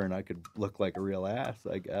it over and I could look like a real ass,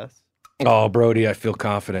 I guess. Oh, Brody, I feel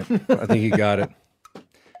confident. I think you got it.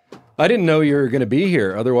 I didn't know you were going to be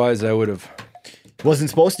here. Otherwise, I would have... Wasn't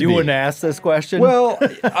supposed to You be. wouldn't ask this question? Well,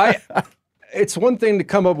 it's one thing to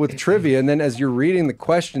come up with trivia, and then as you're reading the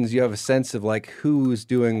questions, you have a sense of like who's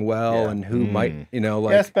doing well and who might,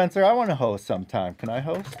 like... Yeah, Spencer, I want to host sometime. Can I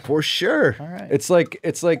host? For sure. All right. It's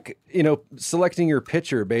like selecting your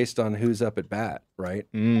pitcher based on who's up at bat, right?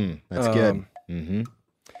 That's good. Mm-hmm.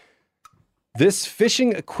 This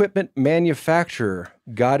fishing equipment manufacturer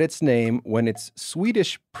got its name when its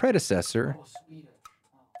Swedish predecessor,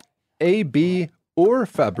 AB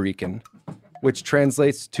Orfabriken, which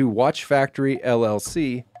translates to Watch Factory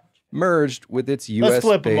LLC, merged with its Let's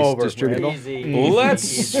flip 'em US-based over, distributor. Randall.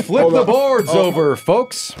 Let's flip the boards over,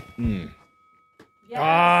 folks. Dang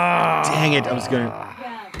it. I was going to...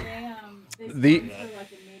 Yeah, they The- sponsor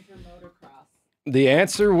like a major motocross. The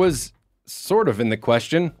answer was sort of in the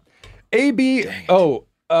question. AB,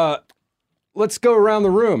 let's go around the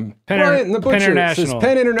room. Brian, the Penn butcher, International. says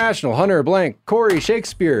Penn International, Hunter, Blank, Corey,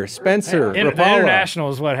 Shakespeare, Spencer, The Rapala, international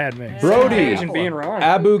is what had me. Brody, Imagine being wrong.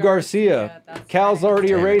 Abu Garcia, Cal's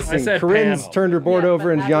already erasing, said Corinne's Pan. turned her board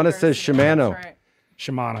over, and but Gianna Abu says Garcia, Shimano. that's right.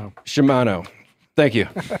 Shimano. Shimano. Thank you.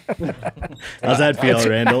 How's that feel,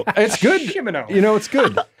 Randall? It's good. Shimano. It's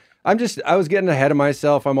good. I was getting ahead of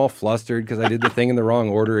myself. I'm all flustered because I did the thing in the wrong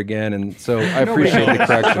order again, and so I appreciate the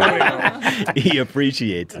correction. He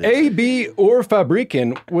appreciates it. AB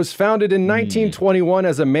Orfabriken was founded in 1921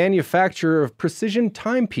 as a manufacturer of precision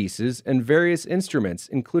timepieces and various instruments,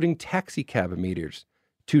 including taxicab meters.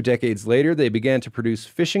 2 decades later, they began to produce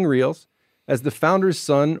fishing reels, as the founder's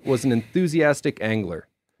son was an enthusiastic angler.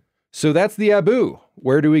 So that's the Abu.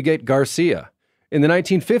 Where do we get Garcia? In the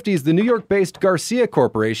 1950s, the New York-based Garcia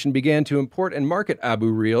Corporation began to import and market Abu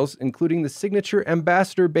reels, including the signature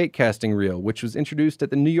Ambassador bait casting reel, which was introduced at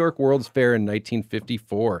the New York World's Fair in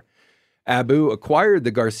 1954. Abu acquired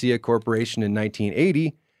the Garcia Corporation in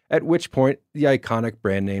 1980, at which point the iconic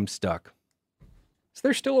brand name stuck. Is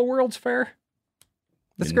there still a World's Fair?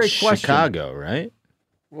 That's a great question. Chicago, right?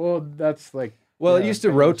 Well, that's like. Well, it used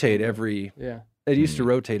to rotate every. Yeah. It used to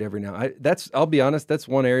rotate every now. I'll be honest. That's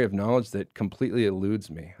one area of knowledge that completely eludes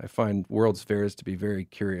me. I find World's Fairs to be very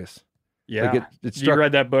curious. Yeah. Like it You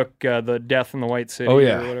read that book, The Death in the White City? Oh,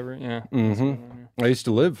 yeah. Or whatever. Yeah. Mm-hmm. I used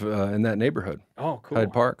to live in that neighborhood. Oh, cool.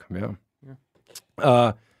 Hyde Park.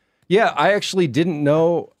 Yeah. Yeah. I actually didn't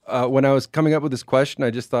know when I was coming up with this question. I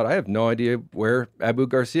just thought I have no idea where Abu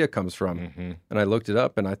Garcia comes from, and I looked it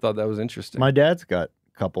up, and I thought that was interesting. My dad's got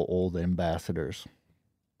a couple old Ambassadors.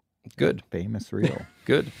 Good. Famous reel.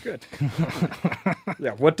 Good.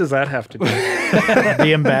 Yeah. What does that have to do?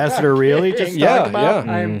 The Ambassador reel he just talked about?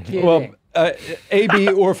 I'm kidding. Well, AB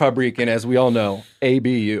or Fabriken, as we all know,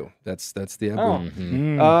 ABU. That's the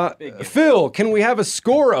Abu. Phil, can we have a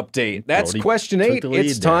score update? That's Brody question took 8. the lead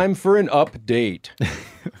It's there. time for an update.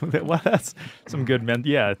 Well, that's some good men.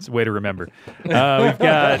 Yeah, it's a way to remember. We've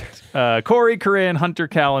got Corey, Corinne, Hunter,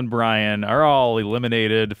 Cal, and Brian are all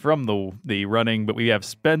eliminated from the running, but we have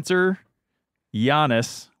Spencer,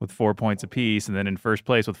 Giannis with 4 points apiece, and then in first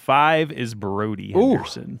place with 5 is Brody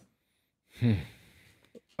Henderson.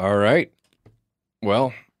 All right.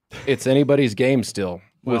 Well, it's anybody's game still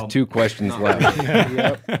with 2 questions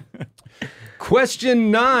left.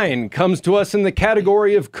 Question 9 comes to us in the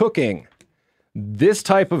category of cooking. This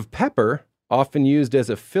type of pepper, often used as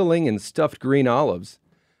a filling in stuffed green olives,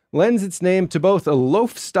 lends its name to both a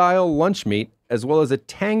loaf-style lunch meat as well as a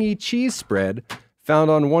tangy cheese spread found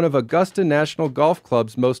on one of Augusta National Golf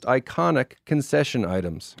Club's most iconic concession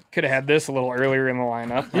items. Could have had this a little earlier in the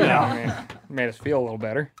lineup. Yeah. I mean, made us feel a little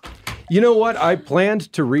better. You know what? I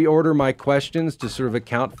planned to reorder my questions to sort of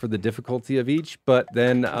account for the difficulty of each, but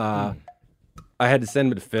then I had to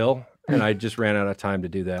send them to Phil, and I just ran out of time to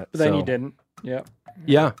do that. But then you didn't. Yep.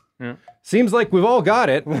 Yeah. Seems like we've all got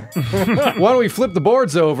it. Why don't we flip the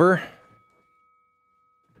boards over?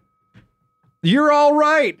 You're all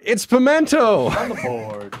right. It's pimento. On the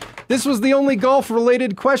board. This was the only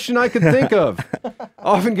golf-related question I could think of.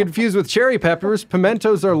 Often confused with cherry peppers,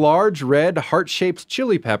 pimentos are large, red, heart-shaped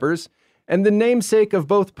chili peppers, and the namesake of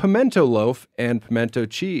both pimento loaf and pimento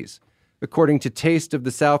cheese. According to Taste of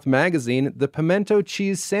the South magazine, the pimento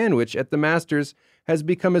cheese sandwich at the Masters has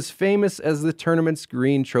become as famous as the tournament's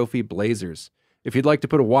green trophy blazers. If you'd like to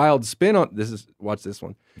put a wild spin on watch this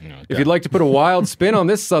one. If you'd like to put a wild spin on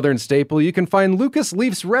this southern staple, you can find Lucas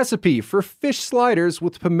Leaf's recipe for fish sliders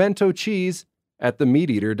with pimento cheese at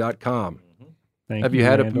themeateater.com. Have you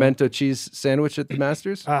had a pimento cheese sandwich at the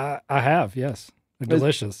Masters? I have, yes. They're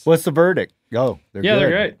delicious. What's the verdict? Go. They're Yeah, good. they're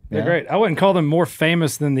great. They're great. I wouldn't call them more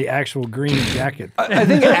famous than the actual green jacket. I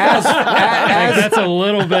think as that's a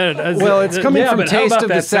little bit. well, it's coming from Taste of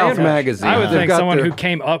the South magazine. I would They've think got someone their- who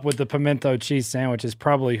came up with the pimento cheese sandwich is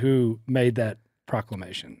probably who made that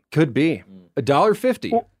proclamation. Could be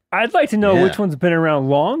 $1.50. Well, I'd like to know Yeah. which one's been around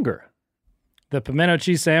longer. The pimento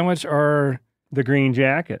cheese sandwich or The green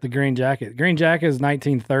jacket. the green jacket? Green jacket is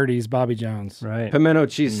 1930s Bobby Jones. Right. Pimento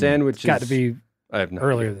cheese sandwich It's got to is- be I have no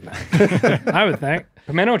earlier idea. than that. I would think.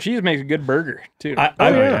 Pimento cheese makes a good burger, too.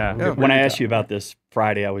 yeah. When I asked you about this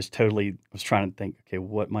Friday, I was trying to think, okay,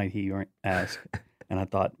 what might he ask? And I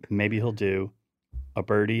thought maybe he'll do a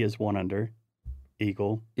birdie is 1 under,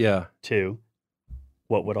 eagle, Yeah. 2.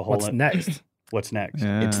 What would a hole? What's next? What's next?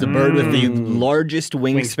 It's the bird with the largest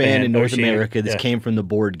wingspan in North Oceanic, America. This yeah. came from the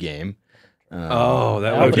board game. Oh,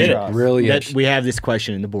 that Oh, would did have it? been brilliant. That we have this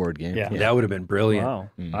question in the board game. Yeah. That would have been brilliant. Wow.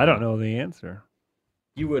 I don't know the answer.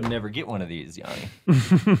 You would never get one of these, Yanni.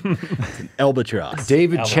 Albatross.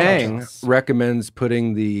 David Albatross. Chang recommends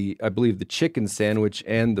putting I believe the chicken sandwich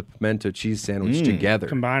and the pimento cheese sandwich together.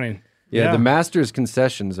 Combining. Yeah, the Masters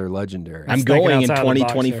concessions are legendary. I'm thinking going in outside the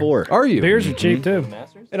box 2024. Are you? Beers are cheap too.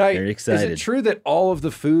 And I, Very Is excited. it true that all of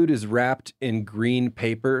the food is wrapped in green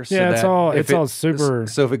paper? So Yeah, it's that all- if it's all super-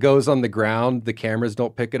 So if it goes on the ground, the cameras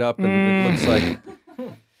don't pick it up, and it looks like.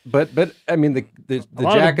 But I mean the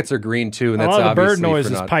lot of jackets are green too, and A that's lot of the bird obviously noise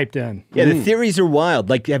for is not- piped in. Yeah, the theories are wild.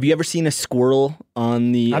 Like, have you ever seen a squirrel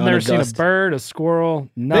on the? I've on never seen a Augusta? bird, a squirrel,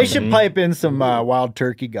 nothing. They should pipe in some wild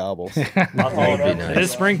turkey gobbles. That'd be nice. It's Be a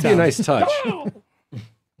springtime. nice touch. Right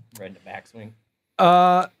in the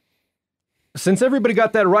backswing. Since everybody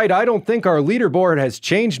got that right, I don't think our leaderboard has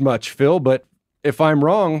changed much, Phil. But if I'm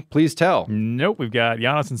wrong, please tell. Nope, we've got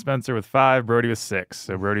Giannis and Spencer with 5, Brody with 6.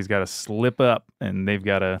 So Brody's got to slip up, and they've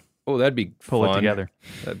got to Oh, that'd be Pull fun. it together.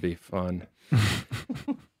 That'd be fun.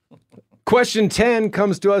 Question 10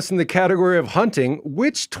 comes to us in the category of hunting.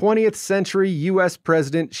 Which 20th century U.S.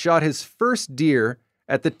 president shot his first deer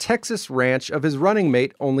at the Texas ranch of his running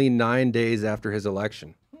mate only 9 days after his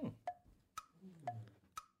election?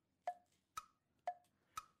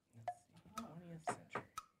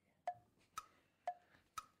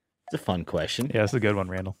 It's a fun question. Yeah, that's a good one,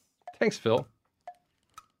 Randall. Thanks, Phil.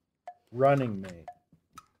 Running mate.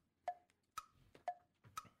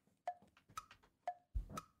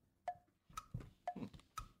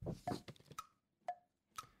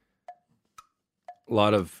 A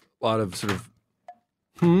lot of sort of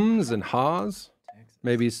hms and haws.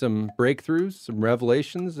 Maybe some breakthroughs, some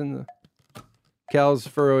revelations, and the Cal's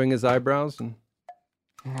furrowing his eyebrows and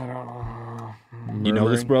You know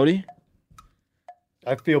this, Brody?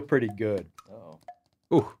 I feel pretty good.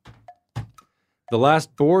 Ooh. The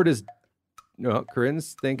last board is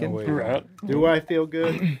Corinne's thinking. Do I feel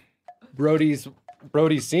good?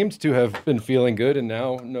 Brody seems to have been feeling good and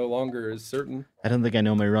now no longer is certain. I don't think I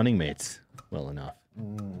know my running mates well enough.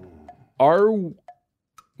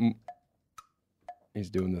 He's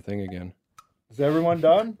doing the thing again. Is everyone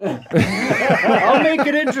done? I'll make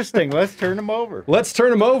it interesting. Let's turn them over. Let's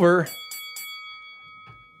turn him over.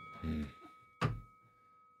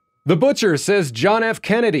 The Butcher says John F.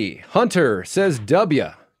 Kennedy. Hunter says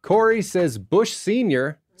W. Corey says Bush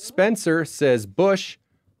Sr. Spencer says Bush.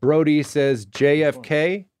 Brody says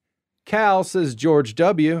JFK. Cal says George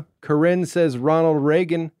W. Corinne says Ronald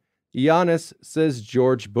Reagan. Giannis says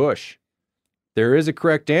George Bush. There is a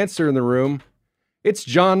correct answer in the room. It's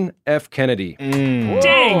John F. Kennedy. Dang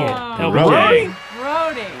it. Brody.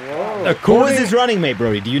 Brody. Who was his running mate,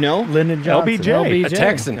 Brody? Do you know? Lyndon Johnson. LBJ. A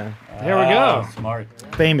Texan. There we go. Smart.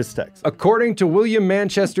 Famous Texan. According to William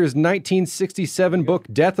Manchester's 1967 book,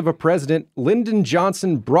 Death of a President, Lyndon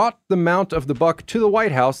Johnson brought the mount of the buck to the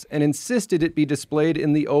White House and insisted it be displayed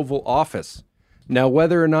in the Oval Office. Now,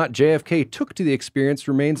 whether or not JFK took to the experience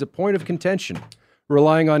remains a point of contention.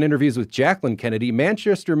 Relying on interviews with Jacqueline Kennedy,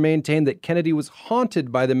 Manchester maintained that Kennedy was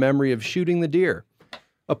haunted by the memory of shooting the deer.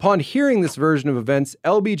 Upon hearing this version of events,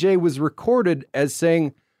 LBJ was recorded as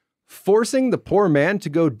saying, "Forcing the poor man to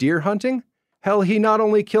go deer hunting? Hell, he not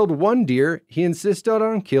only killed one deer, he insisted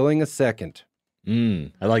on killing a second."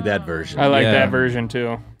 I like that version. I like Yeah. that version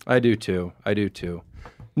too. I do too.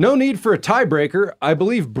 No need for a tiebreaker. I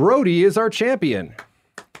believe Brody is our champion.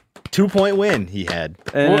 2-point win he had.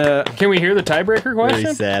 And, Can we hear the tiebreaker question?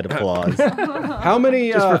 Very sad applause. how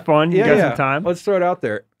many? Just for fun, you got some time? Let's throw it out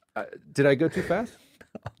there. Did I go too fast?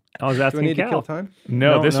 I was Do I asking need to Cal. kill time?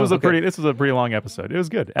 No, this was a okay. pretty long episode. It was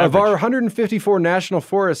good. Of our Average. 154 national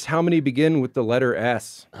forests, how many begin with the letter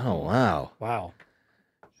S? Oh, wow. Wow.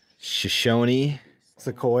 Shoshone,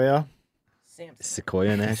 Sequoia.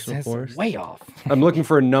 Sequoia National Forest. Way off. I'm looking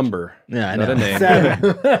for a number. Yeah, I not know. a name.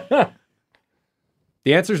 7.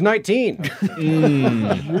 The answer's 19.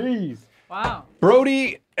 Jeez. Wow.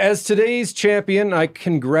 Brody, as today's champion,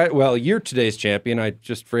 you're today's champion. I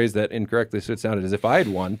just phrased that incorrectly, so it sounded as if I had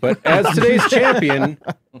won. But as today's champion,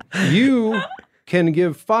 you can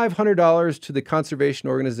give $500 to the conservation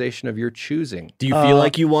organization of your choosing. Do you feel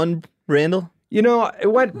like you won, Randall? You know,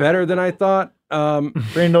 it went better than I thought.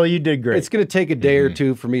 Randall, you did great. It's going to take a day or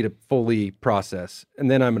two for me to fully process, and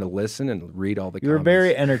then I'm going to listen and read all the You were comments.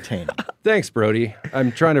 very entertaining. Thanks, Brody.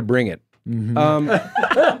 I'm trying to bring it.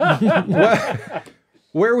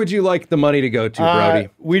 Where would you like the money to go to, Brody?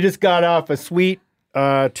 We just got off a sweet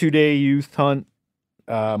 2-day youth hunt,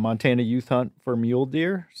 Montana youth hunt for mule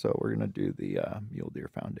deer. So we're going to do the Mule Deer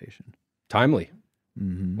Foundation. Timely.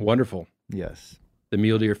 Wonderful. Yes. The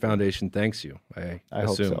Mule Deer Foundation thanks you, I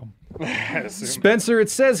hope assume. so. Spencer, it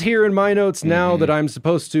says here in my notes now that I'm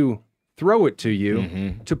supposed to throw it to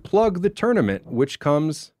you to plug the tournament, which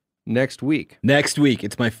comes next week. Next week,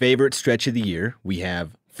 it's my favorite stretch of the year. We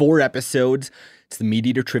have 4 episodes. It's the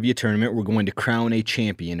MeatEater Trivia Tournament. We're going to crown a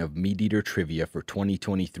champion of MeatEater Trivia for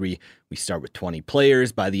 2023. We start with 20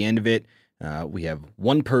 players. By the end of it, we have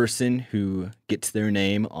one person who gets their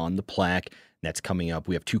name on the plaque. That's coming up.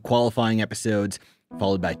 We have 2 qualifying episodes,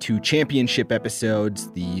 followed by 2 championship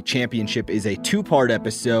episodes. The championship is a 2-part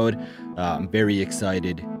episode. I'm very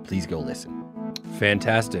excited. Please go listen.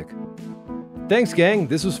 Fantastic. Thanks, gang.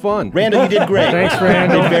 This was fun. Randall, you did great. Thanks,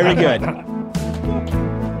 Randall. You did very good.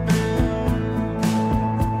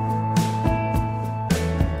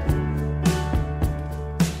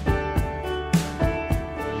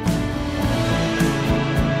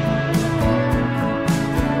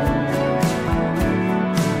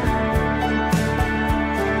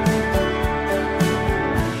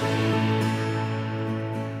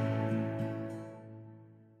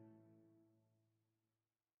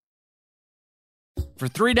 For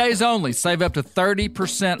 3 days only, save up to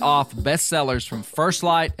 30% off bestsellers from First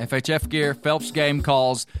Light, FHF Gear, Phelps Game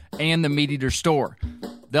Calls, and the MeatEater store.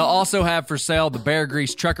 They'll also have for sale the Bear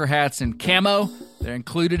Grease trucker hats in camo. They're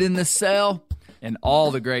included in this sale, and all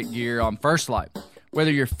the great gear on First Light. Whether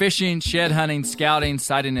you're fishing, shed hunting, scouting,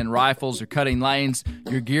 sighting in rifles, or cutting lanes,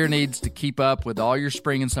 your gear needs to keep up with all your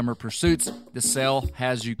spring and summer pursuits. The sale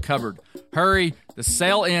has you covered. Hurry, the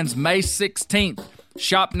sale ends May 16th.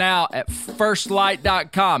 Shop now at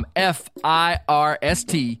firstlight.com,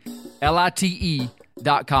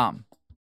 FIRSTLITE.com.